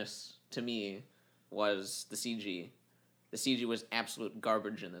heinous to me was the CG. The CG was absolute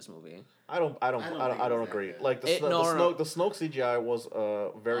garbage in this movie. I don't think it was agree. that Like the bad. No. the Snoke CGI was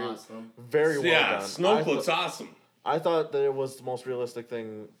very Awesome. very well Yeah, done. Snoke looks awesome. I thought that it was the most realistic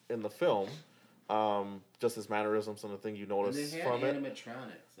thing in the film. Just his mannerisms and the thing you And notice they had from it. animatronics.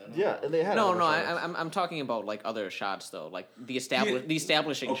 I don't Yeah, know. and they had No, animatronics. I'm talking about like other shots though, like the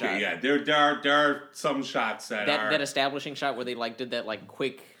establishing Okay, shot. yeah, there are some shots that are. That establishing shot where they like did that like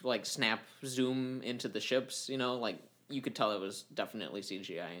quick like snap zoom into the ships, you know, like you could tell it was definitely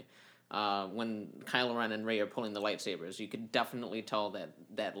CGI. When Kylo Ren and Rey are pulling the lightsabers, you could definitely tell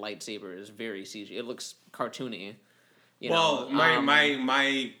that lightsaber is very CGI. It looks cartoony. You Well, know?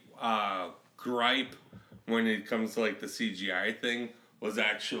 my gripe when it comes to like the CGI thing was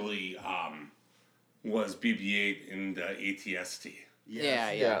actually was BB-8 in the ATST.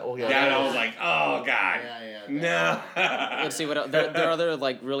 Yeah. Yeah, well, yeah. That I was like, oh god, Yeah, no. Let's see what else. There are other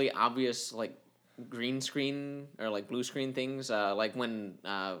like really obvious like green screen or like blue screen things. Like when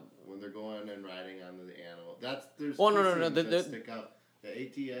when they're going and riding on the animal. There's Well, two no, scenes the- that stick out. The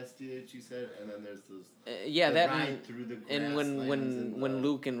ATST that you said, and then there's those. yeah, the that ride through the and when grasslands and when the-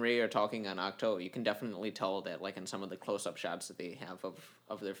 Luke and Rey are talking on Octo, you can definitely tell that like in some of the close up shots that they have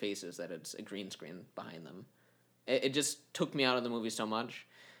of their faces that it's a green screen behind them. It just took me out of the movie so much.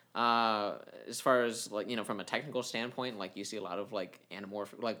 As far as like you know from a technical standpoint, like you see a lot of like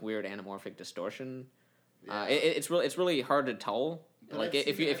weird anamorphic distortion. Yeah. It's really hard to tell. But Like I've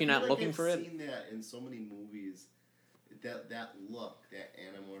if seen- you I if you're feel not like looking I've for it. seen that in so many movies. That look, that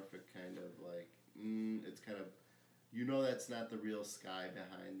anamorphic kind of like, it's kind of, that's not the real sky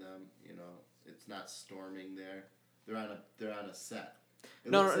behind them. It's not storming there. They're on a set.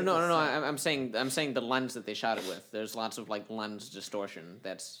 It No. looks like a set. I'm saying the lens that they shot it with. There's lots of like lens distortion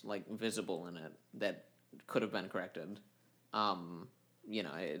that's like visible in it that could have been corrected.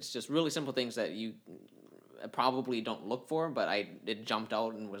 It's just really simple things that you probably don't look for, but it jumped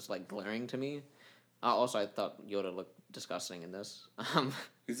out and was like glaring to me. Also, I thought Yoda looked disgusting in this.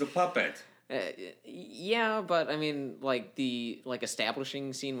 He's a puppet. Yeah, but I mean, like the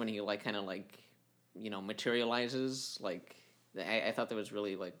establishing scene when he like kind of like materializes. Like I thought that was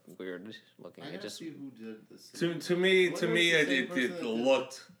really like weird looking. I It gotta just see who did this. To me, What was the it, same it, person it that did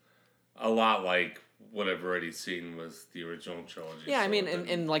looked a lot like what I've already seen was the original trilogy. yeah. I so mean, it didn't-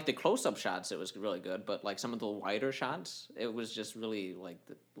 in like the close up shots, it was really good, but like some of the wider shots, it was just really like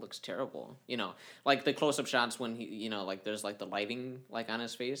it looks terrible. Like the close up shots when he like there's like the lighting like on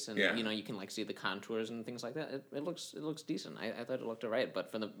his face, and Yeah. you can like see the contours and things like that. It looks decent. I thought it looked alright,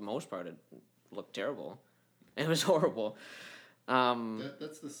 but for the most part, it looked terrible. It was horrible.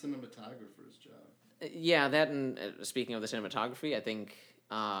 That's the cinematographer's job. Yeah, that and speaking of the cinematography, I think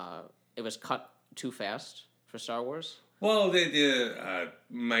it was cut too fast for Star Wars. Well, they did.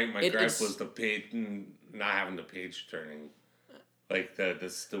 My gripe it's- was the page not having the page turning, like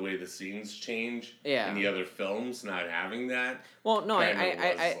the way the scenes change. Yeah. In the other films, not having that. Well, no, Kinda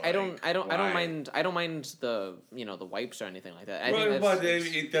I don't was like, I don't mind the the wipes or anything like that. I Well, think but that's,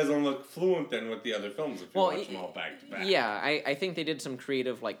 it doesn't look fluent then with the other films if you Well, watch them all back to back. yeah, I think they did some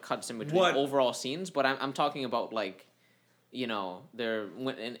creative like cuts in between What- overall scenes, but I'm talking about like they're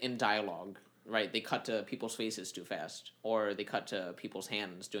in dialogue. Right, they cut to people's faces too fast, or they cut to people's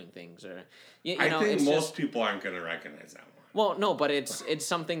hands doing things, or I think it's most just, people aren't going to recognize that one. well, no, but it's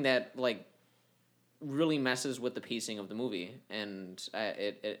something that like really messes with the pacing of the movie, and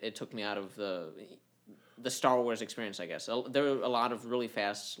it took me out of the Star Wars experience, I guess. There were a lot of really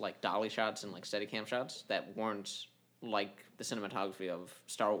fast like dolly shots and like Steadicam shots that weren't like the cinematography of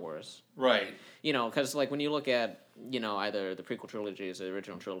Star Wars. Right. Because like when you look at either the prequel trilogies or the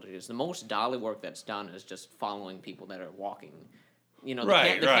original trilogies, the most dolly work that's done is just following people that are walking.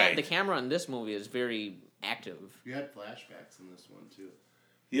 The camera in this movie is very active. You had flashbacks in this one too.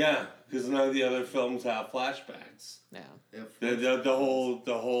 Yeah, because none of the other films have flashbacks. Yeah. They have The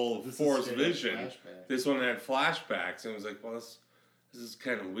whole This is Force straight up Vision. flashback. This one had flashbacks, and it was like, well, this is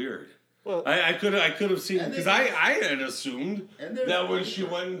kind of weird. Well, I could have seen And because they- I had assumed And there's that when she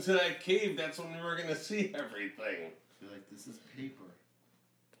paper. went into that cave, that's when we were gonna see everything. You're like, this is paper.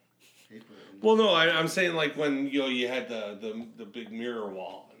 Paper. and- Well, no, I'm saying like when you had the big mirror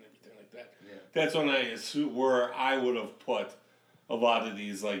wall and everything like that. Yeah. That's when I assume where I would have put a lot of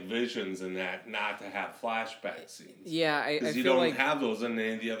these like visions and that not to have flashback scenes. Yeah, I Because you feel don't like have those in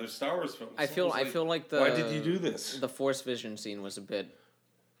any of the other Star Wars films. I So feel it's I feel like the why did you do this? The Force Vision scene was a bit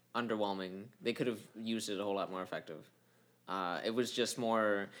underwhelming. They could have used it a whole lot more effective. It was just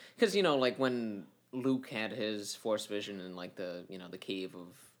more because like when Luke had his Force Vision in like the the cave of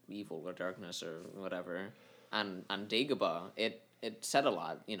evil or darkness or whatever on Dagobah, it said a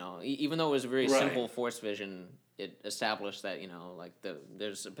lot. Even though it was a very Right. simple Force Vision, it established that like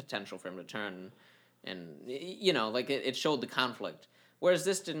there's a potential for him to turn, and like it showed the conflict. Whereas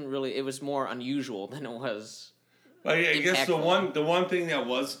this didn't really. It was more unusual than it was. But I guess the impactful. one thing that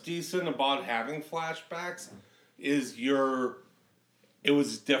was decent about having flashbacks is it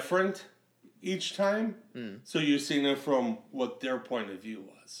was different each time. So you're seeing it from what their point of view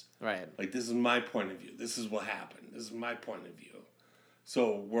was. Right. Like, this is my point of view. This is what happened. This is my point of view.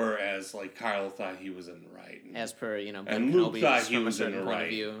 So whereas like Kyle thought he was in the right, As per and Ben Luke Kenobi's thought he from a was in certain the point right. of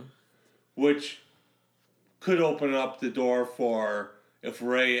view. Which could open up the door for if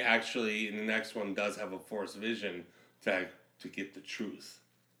Rey actually in the next one does have a Force vision to get the truth.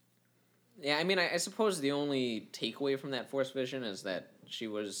 Yeah, I mean, I suppose the only takeaway from that Force vision is that she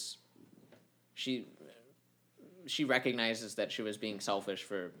recognizes that she was being selfish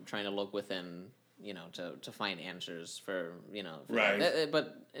for trying to look within, to find answers for. Right.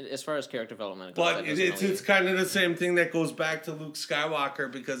 But as far as character development goes, But it's kind of the same thing that goes back to Luke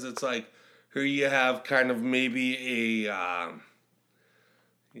Skywalker, because it's like here you have kind of maybe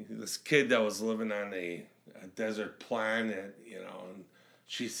this kid that was living on a desert planet, and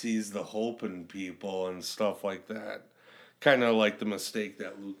she sees the hope in people and stuff like that. Kind of like the mistake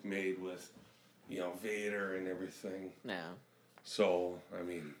that Luke made with, Vader and everything. Yeah. So, I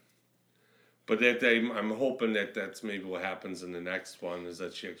mean, but I'm hoping that that's maybe what happens in the next one, is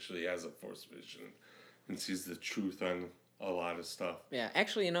that she actually has a Force vision and sees the truth on a lot of stuff. Yeah,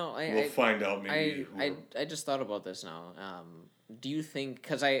 actually, We'll find out maybe. I just thought about this now. Do you think?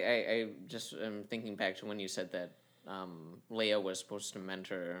 Because I just am thinking back to when you said that Leia was supposed to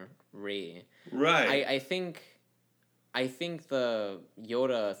mentor Rey. Right. I think the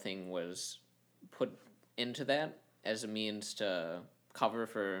Yoda thing was put into that as a means to cover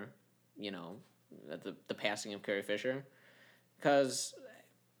for the passing of Carrie Fisher, because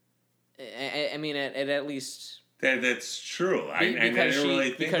I mean at least. That's true. I didn't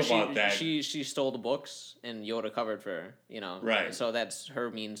really think about that. She stole the books and Yoda covered for her, Right. So that's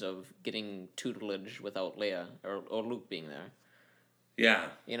her means of getting tutelage without Leia or Luke being there. Yeah.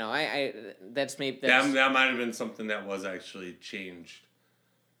 That's maybe That might have been something that was actually changed.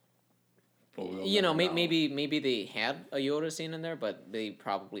 But we'll never know. maybe they had a Yoda scene in there, but they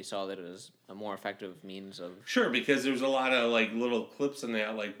probably saw that it was a more effective means of. Sure, because there's a lot of like little clips in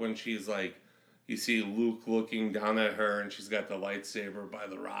that, like when she's like, you see Luke looking down at her and she's got the lightsaber by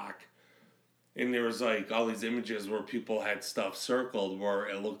the rock. And there was like all these images where people had stuff circled where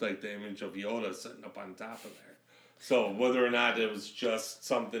it looked like the image of Yoda sitting up on top of there. So whether or not it was just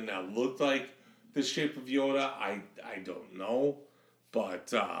something that looked like the shape of Yoda, I don't know.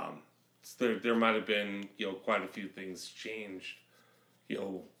 But there might have been, quite a few things changed,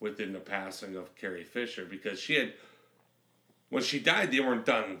 within the passing of Carrie Fisher, because when she died, they weren't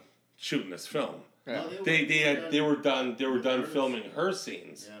done shooting this film. Yeah. No, They were done filming her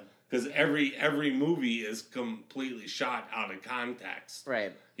scenes. Yeah. Because every movie is completely shot out of context.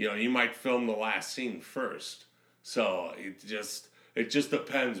 Right. You might film the last scene first. So it just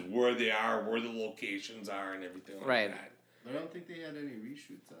depends where they are, where the locations are, and everything like Right. that. I don't think they had any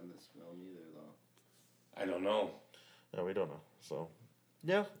reshoots on this film either, though. I don't know. No, we don't know. So,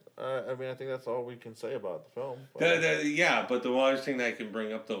 yeah. I mean, I think that's all we can say about the film. But But the one thing that I can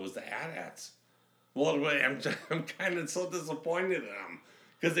bring up though was the AT-ATs. Well, I'm kind of so disappointed in them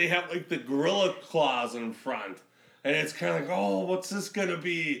because they have like the gorilla claws in front, and it's kind of like, oh, what's this gonna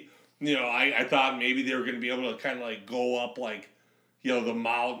be? I thought maybe they were gonna be able to kind of like go up like, the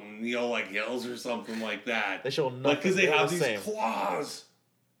mountain, like hills or something like that. They show nothing. Because they They're have the these same. claws.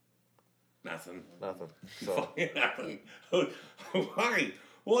 Nothing. So, Nothing. Why?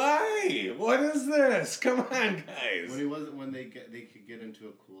 Why? What is this? Come on, guys. When they could get into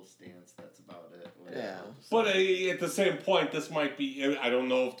a cool stance. That's about it. Yeah. But at the same point, this might be. I don't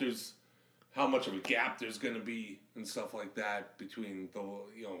know if there's how much of a gap there's going to be and stuff like that between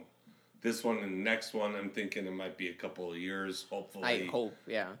this one and the next one. I'm thinking it might be a couple of years, hopefully. I hope,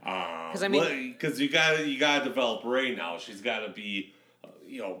 yeah. Because you gotta develop Rey now. She's got to be,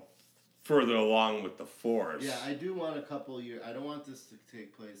 further along with the Force. Yeah, I do want a couple of years. I don't want this to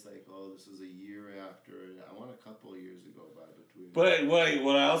take place like, this is a year after. I want a couple of years to go by between. But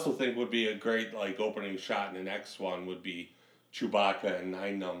what I also think would be a great like opening shot in the next one would be Chewbacca and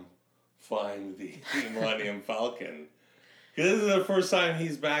Nine Num flying the Millennium Falcon. Because this is the first time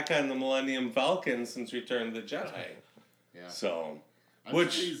he's back on the Millennium Falcon since Return of the Jedi. Yeah. So, I'm sure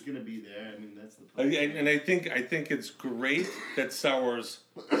he's gonna be there. I mean, that's the plan. and I think it's great that Star Wars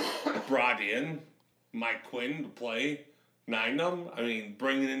brought in Mike Quinn to play Nine Num. I mean,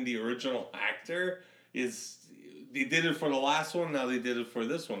 bringing in the original actor is they did it for the last one. Now they did it for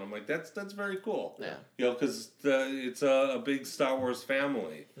this one. I'm like, that's very cool. Yeah. You know, because it's a big Star Wars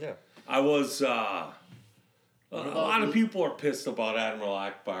family. Yeah. I was. A about lot of Luke? people are pissed about Admiral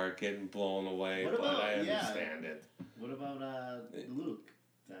Akbar getting blown away, What but about- I yeah. understand it. What about Luke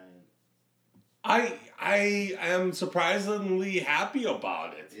dying? I am surprisingly happy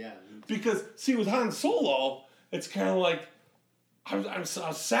about it. Yeah. Because, see, with Han Solo, it's kind of like, I'm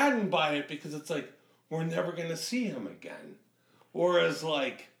saddened by it because it's like, we're never going to see him again. Whereas,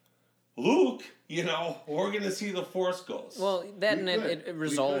 like, Luke, you know, we're going to see the Force Ghost. Well, that We and could. it We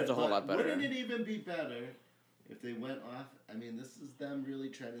resolved could, a whole but lot better. Wouldn't it even be better if they went off? I mean, this is them really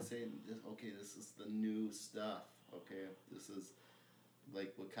trying to say, okay, this is the new stuff. Okay, this is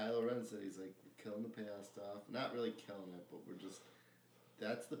like what Kylo Ren said. He's like, we're killing the past off. Not really killing it, but we're just,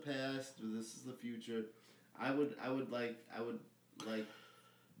 that's the past. This is the future. I would like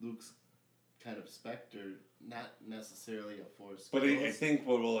Luke's kind of specter, not necessarily a Force. But I ghost. think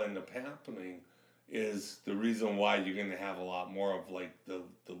what will end up happening is the reason why you're going to have a lot more of, like, the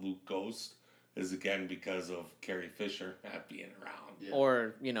Luke Ghost is, again, because of Carrie Fisher not being around. Yeah.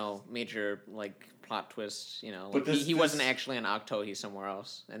 Or, you know, major, like, plot twists, you know. But Like, this- he wasn't this- actually on Octo, he's somewhere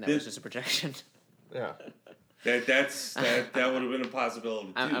else. And that This- was just a projection. Yeah. That would have been a possibility,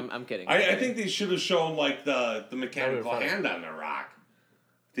 too. I'm kidding. I think they should have shown, like, the mechanical funny. hand on the rock.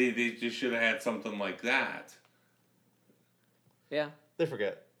 They just should have had something like that. Yeah. They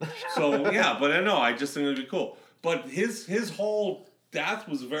forget. So, yeah, but I know, I just think it would be cool. But his whole death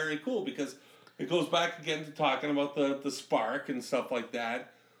was very cool because it goes back again to talking about the spark and stuff like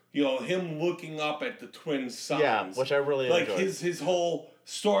that. You know, him looking up at the twin suns. Yeah, which I really like enjoyed. his whole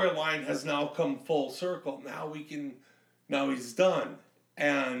storyline has now come full circle. Now he's done.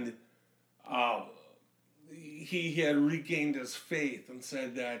 And he had regained his faith and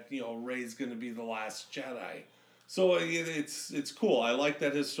said that, you know, Rey's going to be the last Jedi. So it's cool. I like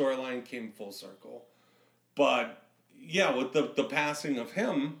that his storyline came full circle. But yeah, with the passing of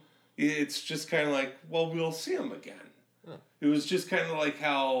him, it's just kind of like, well, we'll see him again. Huh. It was just kind of like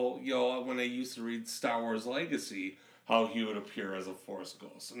how, you know, when I used to read Star Wars Legacy, how he would appear as a Force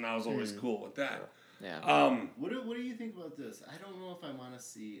Ghost, and I was always cool with that. Yeah. What do you think about this? I don't know if I want to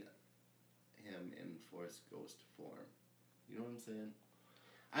see him in Force Ghost form. You know what I'm saying?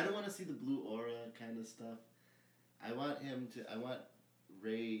 I don't want to see the blue aura kind of stuff. I want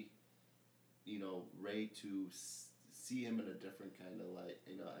Rey, Rey to see him in a different kind of light.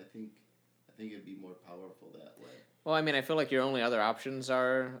 You know, I think it'd be more powerful that way. Well, I mean, I feel like your only other options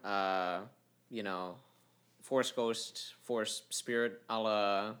are, Force Ghost, Force Spirit, a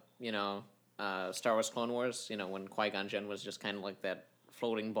la, Star Wars Clone Wars, you know, when Qui-Gon Jinn was just kind of like that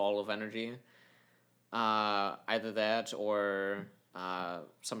floating ball of energy. Either that or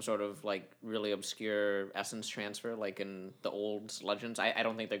some sort of, like, really obscure essence transfer, like in the old Legends. I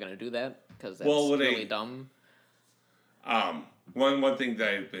don't think they're going to do that, because that's really dumb. One thing that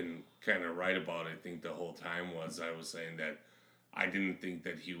I've been kind of right about, I think, the whole time was I was saying that I didn't think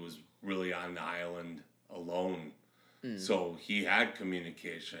that he was really on the island alone. So he had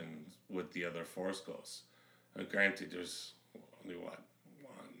communication with the other Force Ghosts. Granted, there's only, one?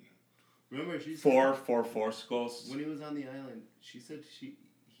 Remember, she Four Force Ghosts? when he was on the island, she said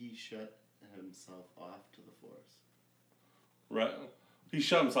he shut himself off to the Force. Right. He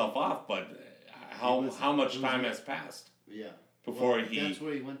shut himself off, but how much time has passed? Yeah. Before Well, he- That's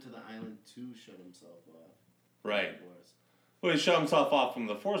where he went to the island to shut himself off. Right. The Force. Well, he shut himself off from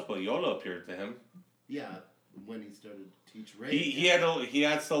the Force, but Yoda appeared to him. Yeah, when he started to teach Rey. He had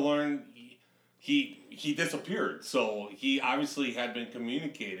to learn. He disappeared, so he obviously had been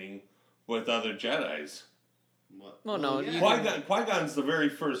communicating with other Jedis. What? Well, no, yeah. you- Qui-Gon's the very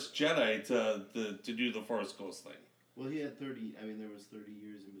first Jedi to do the Force Ghost thing. Well, he had 30. I mean, there was 30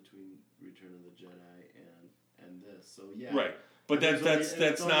 years in between Return of the Jedi and this. So yeah. Right, but And that's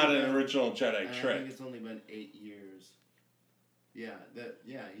it's only not an been- original Jedi and I trick. think it's only been 8 years. Yeah.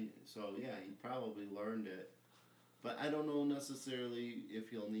 He probably learned it, but I don't know necessarily if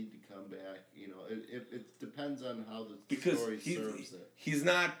he'll need to come back. You know, it depends on how the Because story serves it. he's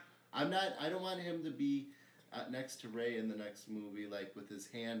not. I don't want him to be next to Rey in the next movie, like with his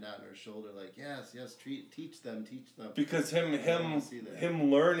hand on her shoulder, like yes, teach them. Because I wanna see that.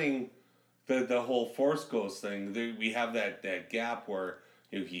 him learning the whole Force Ghost thing, we have that gap where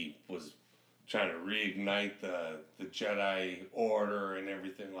he was trying to reignite the Jedi Order and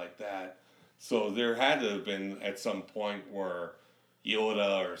everything like that. So there had to have been at some point where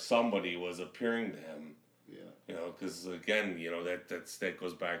Yoda or somebody was appearing to him. Yeah. You know, because again, that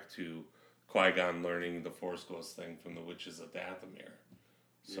goes back to Qui-Gon learning the Force Ghost thing from the Witches of Dathomir.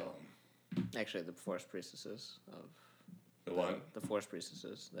 So, Actually, the Force Priestesses of The one. the Force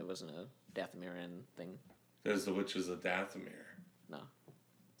Priestesses. That wasn't a Dathomirian thing. There's the Witches of Dathomir. No,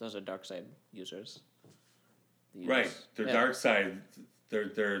 those are dark side users. The Right. users- They're yeah. dark side. They're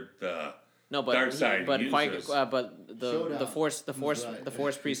the No, but dark side but users. but the Showdown. Force Who's right? the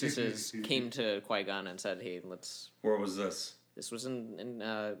Force Priestesses came to Qui-Gon and said, "Hey, let's." Where was this? This was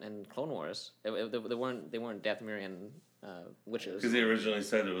in Clone Wars. They weren't Dathomirian witches. Because they originally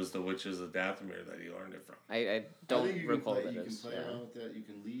said it was the Witches of Dathomir that he learned it from. I don't I think you recall can that play, you as. can play Yeah. around with that. You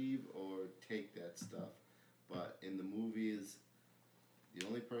can leave or take that stuff. But in the movies, the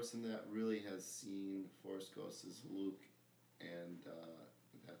only person that really has seen Force Ghosts is Luke, and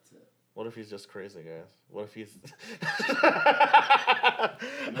that's it. What if he's just crazy, guys? What if he's...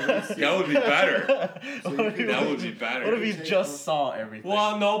 That would be better. So you What if can- That would be better. What if he Take just off- saw everything?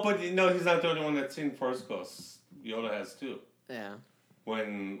 Well, no, but he's not the only one that's seen Force Ghosts. Yoda has too. Yeah.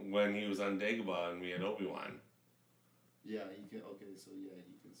 When he was on Dagobah and we had Obi-Wan. Yeah, he can. Okay, so yeah,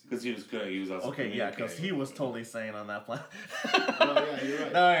 he can see. Because he was good. He was also Okay, yeah, because he communicating. was totally saying on that plan. Oh, yeah, you're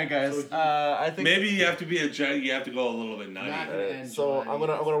right. All right, guys. So he- I think Maybe you have to be a Jedi. You have to go a little bit nutty. Not- Alright, so I'm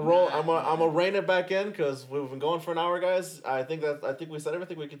gonna roll. I'm gonna rein it back in because we've been going for an hour, guys. I think we said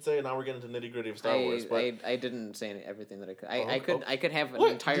everything we could say, and now we're getting into nitty gritty of Star Wars. But I didn't say everything that I could. Oh, I could have an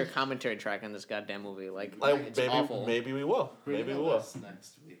What? entire commentary track on this goddamn movie. Like it's maybe awful. maybe we will. Bring Maybe it we up will. us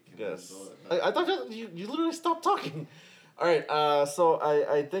next week. and Yes. we'll go at that. I thought you literally stopped talking. All right. So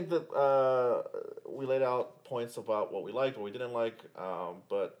I think that we laid out points about what we liked, what we didn't like.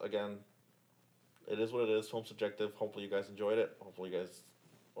 But again, it is what it is. Film subjective. Hopefully you guys enjoyed it. Hopefully you guys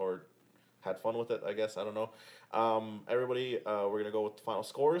or had fun with it. I guess I don't know. Everybody, we're gonna go with the final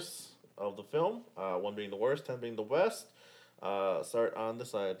scores of the film. 1 being the worst, 10 being the best. Start on this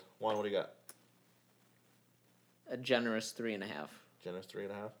side. Juan, what do you got? A generous 3.5. Generous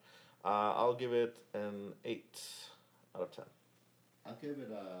 3.5. I'll give it an 8 out of 10. I'll give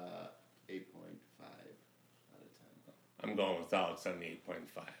it a 8.5 out of 10. I'm going with Alex on the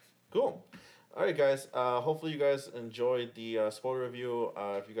 8.5. Cool. All right, guys. Hopefully you guys enjoyed the spoiler review.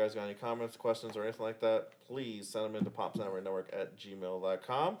 If you guys got any comments, questions, or anything like that, please send them into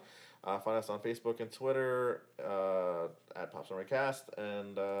popsamurynetwork@gmail.com. Find us on Facebook and Twitter at PopSamuraiCast.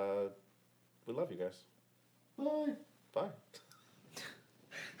 And we love you guys. Bye. Bye.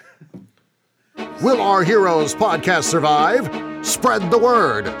 Will Our Heroes podcast survive? Spread the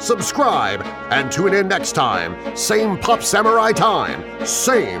word, subscribe, and tune in next time. Same Pop Samurai time,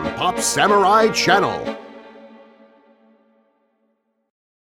 same Pop Samurai channel.